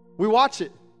 We watch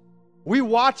it. We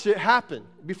watch it happen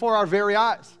before our very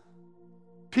eyes.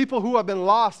 People who have been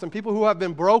lost and people who have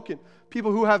been broken,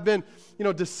 people who have been,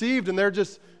 deceived, and they're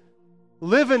just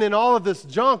living in all of this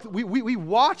junk. We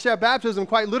watch at baptism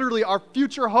quite literally our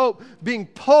future hope being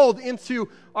pulled into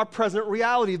our present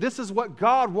reality. This is what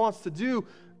God wants to do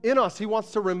in us. He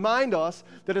wants to remind us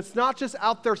that it's not just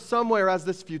out there somewhere as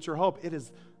this future hope. It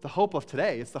is the hope of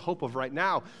today. It's the hope of right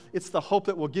now. It's the hope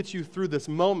that will get you through this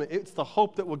moment. It's the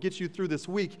hope that will get you through this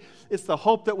week. It's the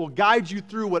hope that will guide you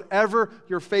through whatever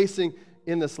you're facing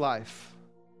in this life.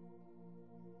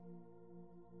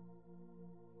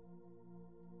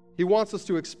 He wants us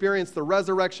to experience the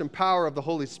resurrection power of the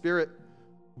Holy Spirit,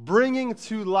 bringing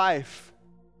to life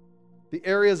the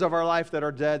areas of our life that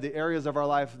are dead, the areas of our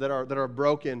life that are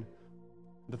broken,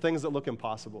 the things that look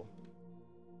impossible.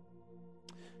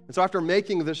 And so after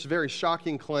making this very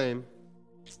shocking claim,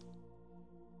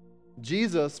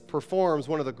 Jesus performs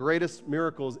one of the greatest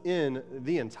miracles in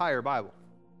the entire Bible.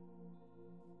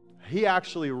 He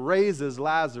actually raises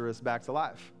Lazarus back to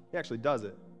life. He actually does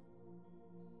it.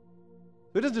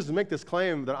 He doesn't just make this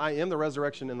claim that I am the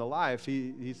resurrection and the life.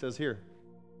 He says, here,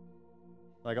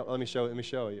 let me show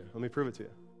you. Let me prove it to you.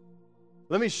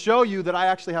 Let me show you that I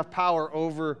actually have power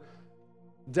over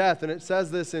death. And it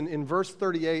says this in verse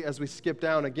 38 as we skip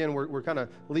down. Again, we're kind of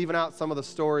leaving out some of the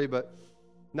story, but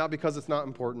not because it's not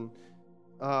important.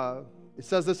 It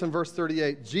says this in verse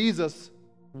 38, Jesus,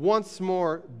 once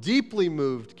more deeply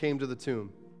moved, came to the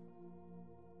tomb.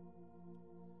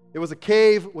 It was a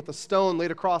cave with a stone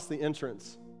laid across the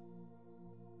entrance.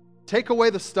 Take away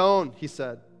the stone, he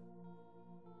said.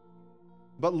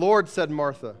 But Lord, said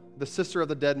Martha, the sister of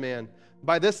the dead man,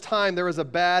 by this time there is a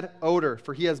bad odor,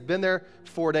 for he has been there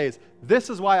 4 days. This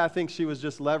is why I think she was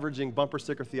just leveraging bumper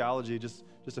sticker theology just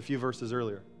a few verses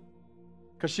earlier.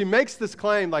 Because she makes this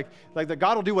claim like that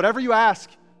God will do whatever you ask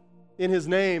in his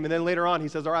name, and then later on he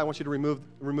says, all right, I want you to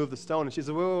remove the stone. And she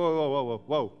says,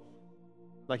 whoa.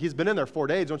 Like, he's been in there 4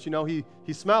 days. Don't you know he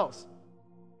smells?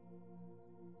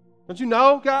 Don't you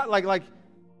know, God? Like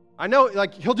I know,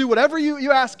 he'll do whatever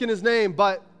you ask in his name,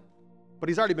 but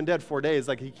he's already been dead 4 days.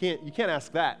 Like, you can't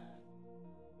ask that.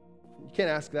 You can't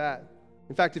ask that.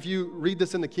 In fact, if you read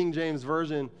this in the King James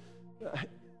Version,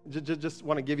 just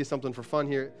want to give you something for fun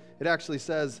here. It actually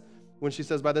says, when she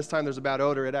says, by this time there's a bad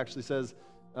odor, it actually says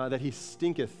that he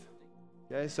stinketh.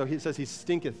 Okay, so he says he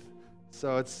stinketh.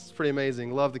 So it's pretty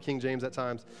amazing. Love the King James at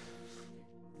times.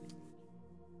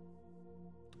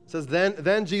 It says,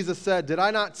 then Jesus said, did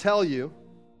I not tell you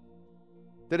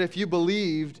that if you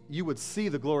believed, you would see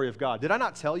the glory of God? Did I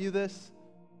not tell you this?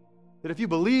 That if you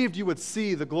believed, you would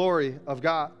see the glory of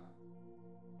God.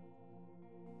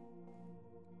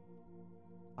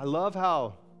 I love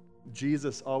how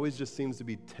Jesus always just seems to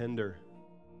be tender.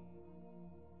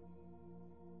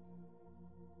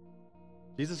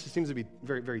 Jesus just seems to be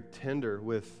very, very tender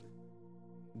with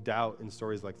doubt in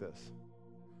stories like this.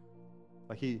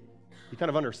 Like, he kind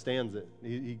of understands it.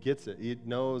 He gets it. He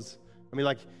knows. I mean,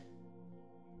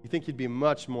 you think he'd be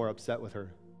much more upset with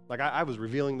her. Like, I was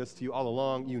revealing this to you all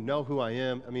along. You know who I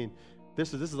am. I mean,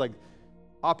 this is like,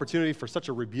 opportunity for such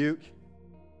a rebuke.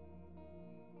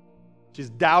 She's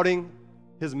doubting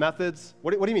his methods.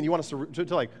 What do you mean? You want us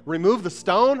to like remove the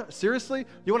stone? Seriously?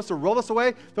 You want us to roll this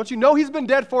away? Don't you know he's been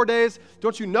dead 4 days?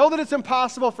 Don't you know that it's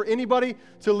impossible for anybody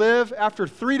to live after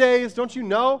 3 days? Don't you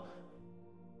know?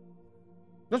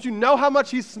 Don't you know how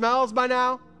much he smells by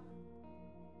now?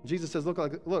 Jesus says,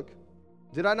 look,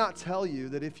 did I not tell you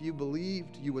that if you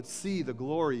believed, you would see the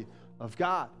glory of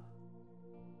God?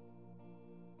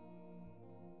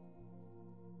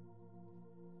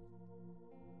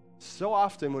 So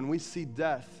often when we see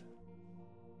death,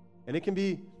 and it can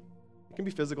be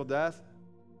physical death,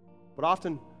 but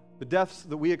often the deaths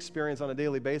that we experience on a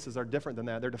daily basis are different than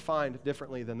that. They're defined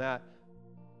differently than that.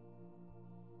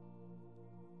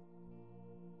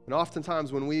 And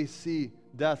oftentimes when we see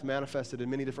death manifested in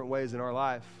many different ways in our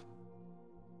life,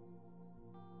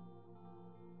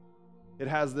 it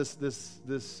has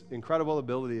this incredible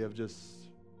ability of just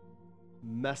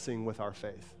messing with our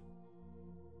faith.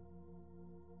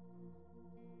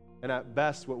 And at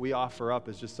best, what we offer up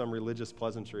is just some religious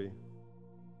pleasantry.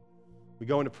 We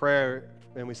go into prayer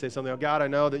and we say something, oh, God, I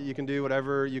know that you can do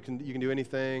whatever, you can do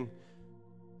anything.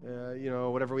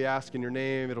 Whatever we ask in your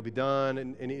name, it'll be done.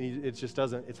 And it just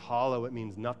doesn't, it's hollow, it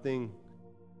means nothing.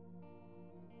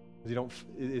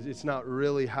 It's not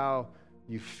really how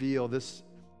you feel. This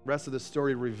rest of the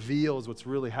story reveals what's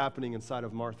really happening inside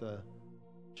of Martha.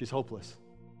 She's hopeless.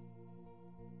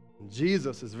 And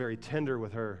Jesus is very tender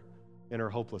with her in her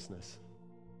hopelessness.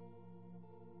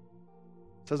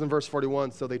 It says in verse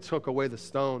 41, so they took away the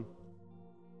stone.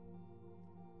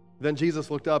 Then Jesus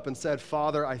looked up and said,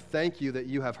 Father, I thank you that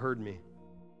you have heard me.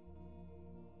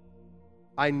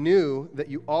 I knew that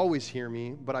you always hear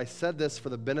me, but I said this for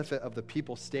the benefit of the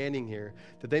people standing here,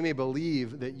 that they may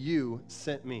believe that you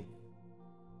sent me.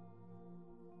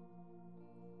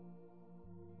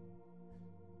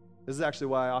 This is actually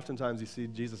why oftentimes you see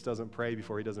Jesus doesn't pray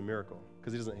before he does a miracle,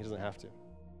 because he doesn't have to,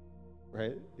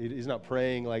 right? He's not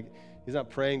praying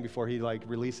before he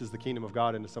releases the kingdom of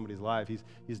God into somebody's life.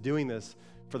 He's doing this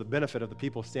for the benefit of the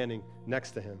people standing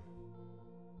next to him,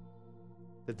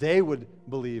 that they would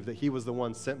believe that he was the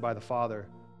one sent by the Father,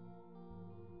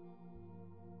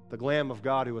 the Lamb of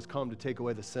God who has come to take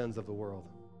away the sins of the world.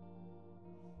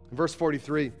 In verse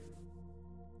 43, it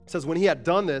says, when he had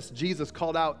done this, Jesus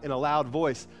called out in a loud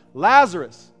voice,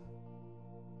 Lazarus,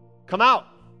 come out.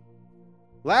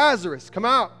 Lazarus, come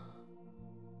out.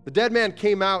 The dead man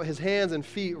came out, his hands and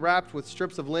feet wrapped with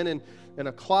strips of linen and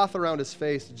a cloth around his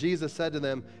face. Jesus said to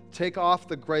them, take off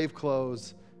the grave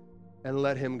clothes and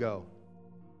let him go.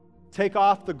 Take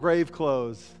off the grave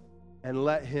clothes and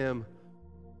let him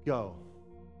go.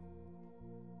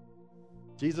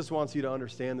 Jesus wants you to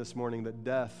understand this morning that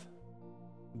death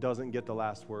doesn't get the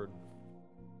last word.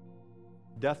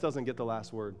 Death doesn't get the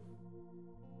last word.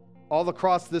 All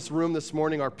across this room this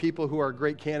morning are people who are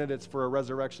great candidates for a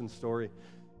resurrection story.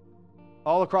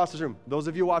 All across this room, those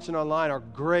of you watching online are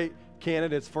great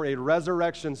candidates for a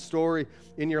resurrection story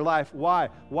in your life. Why?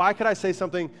 Why could I say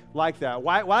something like that?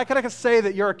 Why could I say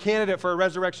that you're a candidate for a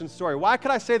resurrection story? Why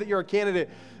could I say that you're a candidate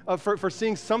for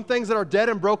seeing some things that are dead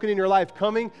and broken in your life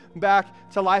coming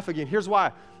back to life again? Here's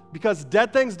why. Because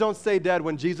dead things don't stay dead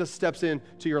when Jesus steps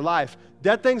into your life.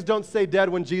 Dead things don't stay dead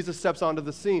when Jesus steps onto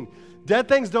the scene. Dead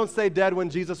things don't stay dead when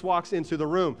Jesus walks into the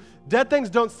room. Dead things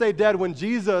don't stay dead when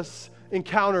Jesus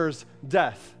encounters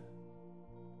death.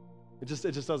 It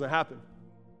just doesn't happen.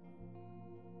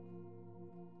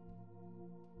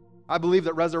 I believe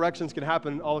that resurrections can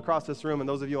happen all across this room, and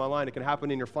those of you online, it can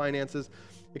happen in your finances.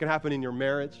 It can happen in your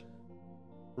marriage.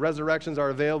 Resurrections are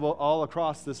available all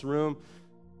across this room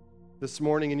this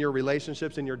morning in your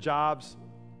relationships, in your jobs,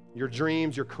 your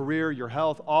dreams, your career, your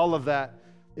health. All of that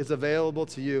is available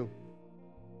to you.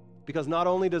 Because not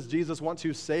only does Jesus want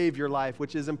to save your life,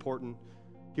 which is important,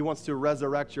 he wants to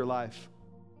resurrect your life.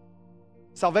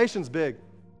 Salvation's big.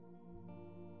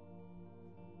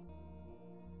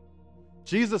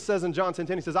 Jesus says in John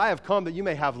 10:10, he says, I have come that you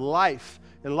may have life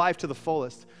and life to the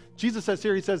fullest. Jesus says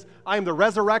here, he says, I am the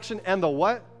resurrection and the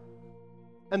what?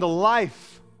 And the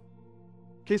life.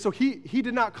 Okay, so he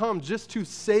did not come just to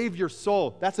save your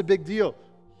soul. That's a big deal.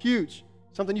 Huge.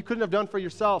 Something you couldn't have done for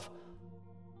yourself.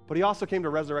 But he also came to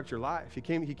resurrect your life. He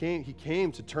came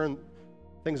to turn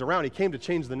things around. He came to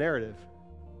change the narrative.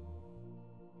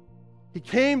 He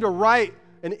came to write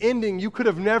an ending you could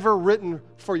have never written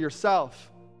for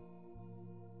yourself.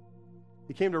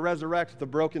 He came to resurrect the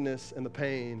brokenness and the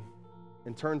pain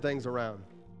and turn things around.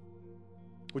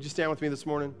 Would you stand with me this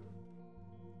morning?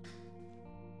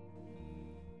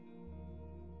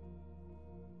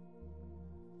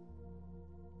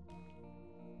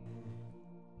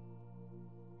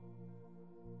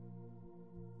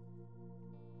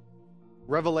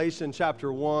 Revelation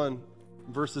chapter 1,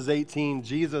 verses 18,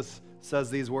 Jesus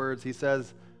says these words. He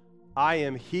says, I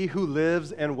am he who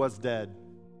lives and was dead.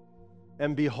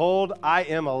 And behold, I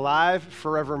am alive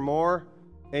forevermore.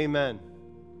 Amen.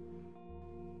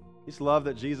 You just love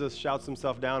that Jesus shouts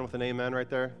himself down with an amen right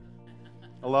there.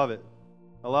 I love it.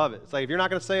 I love it. It's like, if you're not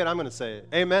going to say it, I'm going to say it.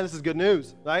 Amen. This is good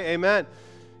news, right? Amen.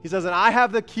 He says, and I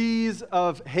have the keys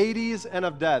of Hades and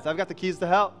of death. I've got the keys to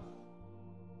hell.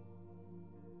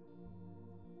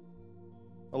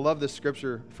 I love this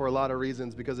scripture for a lot of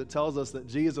reasons because it tells us that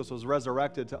Jesus was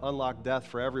resurrected to unlock death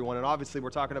for everyone. And obviously we're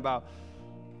talking about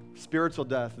spiritual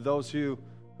death, those who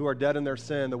are dead in their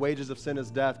sin. The wages of sin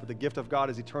is death, but the gift of God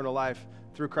is eternal life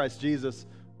through Christ Jesus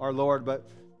our Lord. But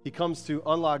he comes to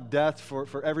unlock death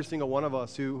for every single one of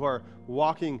us who are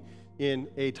walking in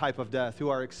a type of death, who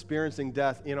are experiencing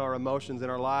death in our emotions, in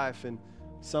our life, in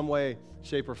some way,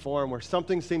 shape, or form, where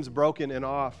something seems broken and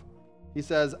off. He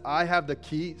says, I have the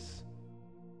keys.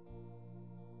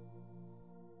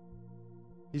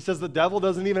 He says the devil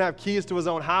doesn't even have keys to his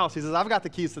own house. He says, I've got the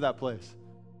keys to that place.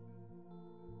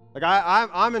 Like,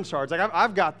 I'm in charge. Like,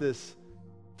 I've got this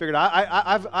figured out.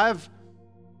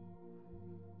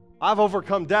 I've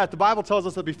overcome death. The Bible tells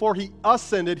us that before he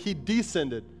ascended, he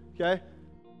descended, okay?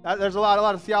 There's a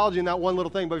lot of theology in that one little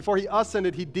thing, but before he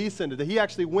ascended, he descended. That he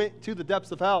actually went to the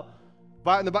depths of hell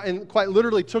and quite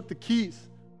literally took the keys.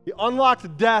 He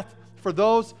unlocked death for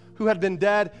those who had been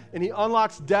dead, and he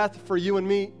unlocks death for you and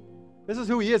me. This is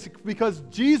who he is, because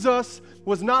Jesus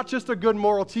was not just a good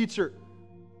moral teacher.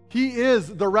 He is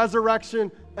the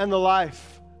resurrection and the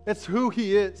life. It's who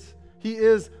he is. He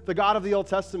is the God of the Old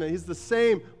Testament. He's the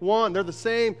same one. They're the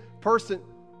same person.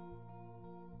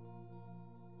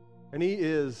 And he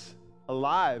is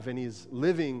alive, and he's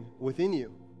living within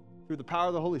you through the power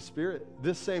of the Holy Spirit,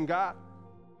 this same God.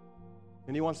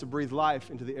 And he wants to breathe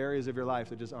life into the areas of your life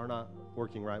that just are not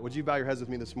working right. Would you bow your heads with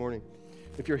me this morning?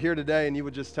 If you're here today and you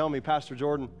would just tell me, Pastor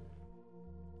Jordan,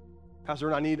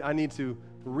 I need to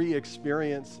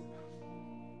re-experience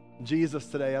Jesus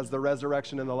today as the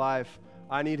resurrection and the life.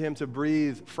 I need him to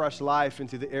breathe fresh life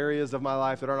into the areas of my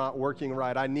life that are not working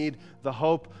right. I need the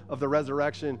hope of the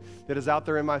resurrection that is out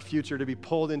there in my future to be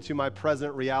pulled into my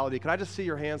present reality. Can I just see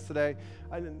your hands today?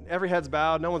 Every head's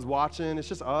bowed. No one's watching. It's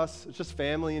just us. It's just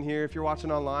family in here. If you're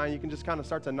watching online, you can just kind of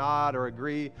start to nod or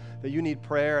agree that you need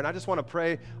prayer. And I just want to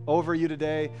pray over you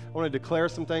today. I want to declare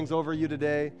some things over you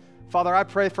today. Father, I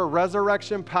pray for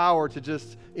resurrection power to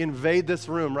just invade this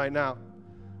room right now.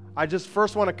 I just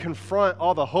first want to confront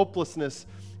all the hopelessness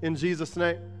in Jesus'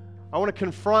 name. I want to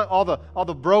confront all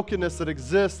the brokenness that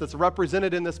exists, that's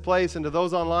represented in this place, and to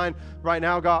those online right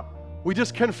now, God, we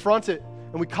just confront it,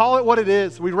 and we call it what it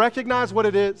is. We recognize what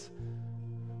it is.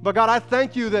 But God, I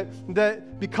thank you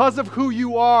that because of who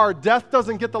you are, death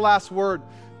doesn't get the last word.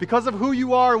 Because of who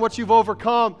you are and what you've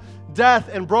overcome, death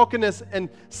and brokenness and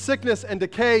sickness and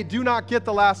decay do not get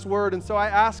the last word. And so I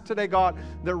ask today, God,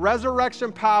 that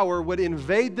resurrection power would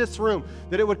invade this room,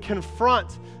 that it would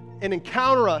confront and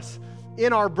encounter us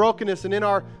in our brokenness and in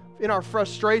our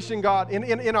frustration, God,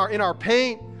 in our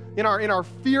pain, in our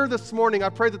fear this morning. I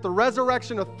pray that the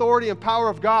resurrection authority and power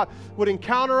of God would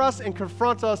encounter us and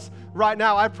confront us right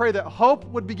now. I pray that hope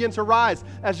would begin to rise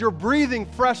as you're breathing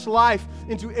fresh life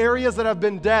into areas that have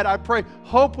been dead. I pray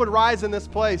hope would rise in this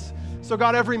place. So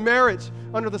God, every marriage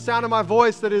under the sound of my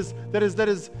voice that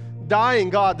is dying,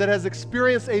 God, that has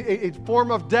experienced a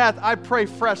form of death, I pray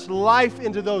fresh life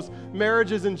into those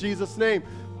marriages in Jesus' name.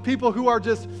 People who are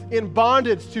just in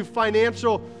bondage to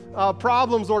financial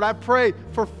problems, Lord, I pray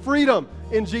for freedom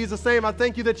in Jesus' name. I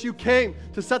thank you that you came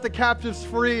to set the captives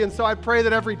free, and so I pray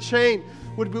that every chain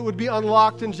would be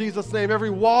unlocked in Jesus' name. Every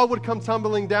wall would come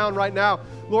tumbling down right now.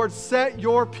 Lord, set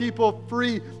your people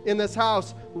free in this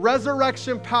house.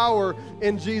 Resurrection power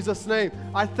in Jesus' name.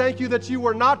 I thank you that you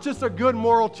were not just a good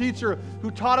moral teacher who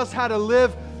taught us how to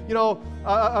live,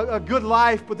 a good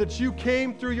life, but that you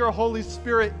came through your Holy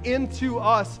Spirit into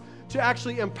us to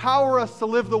actually empower us to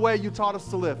live the way you taught us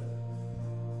to live,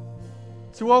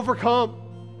 to overcome,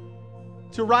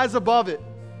 to rise above it,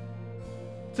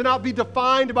 to not be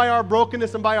defined by our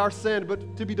brokenness and by our sin,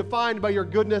 but to be defined by your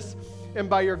goodness and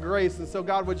by your grace. And so,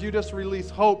 God, would you just release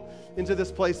hope into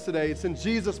this place today? It's in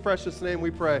Jesus' precious name we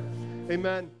pray.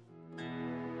 Amen.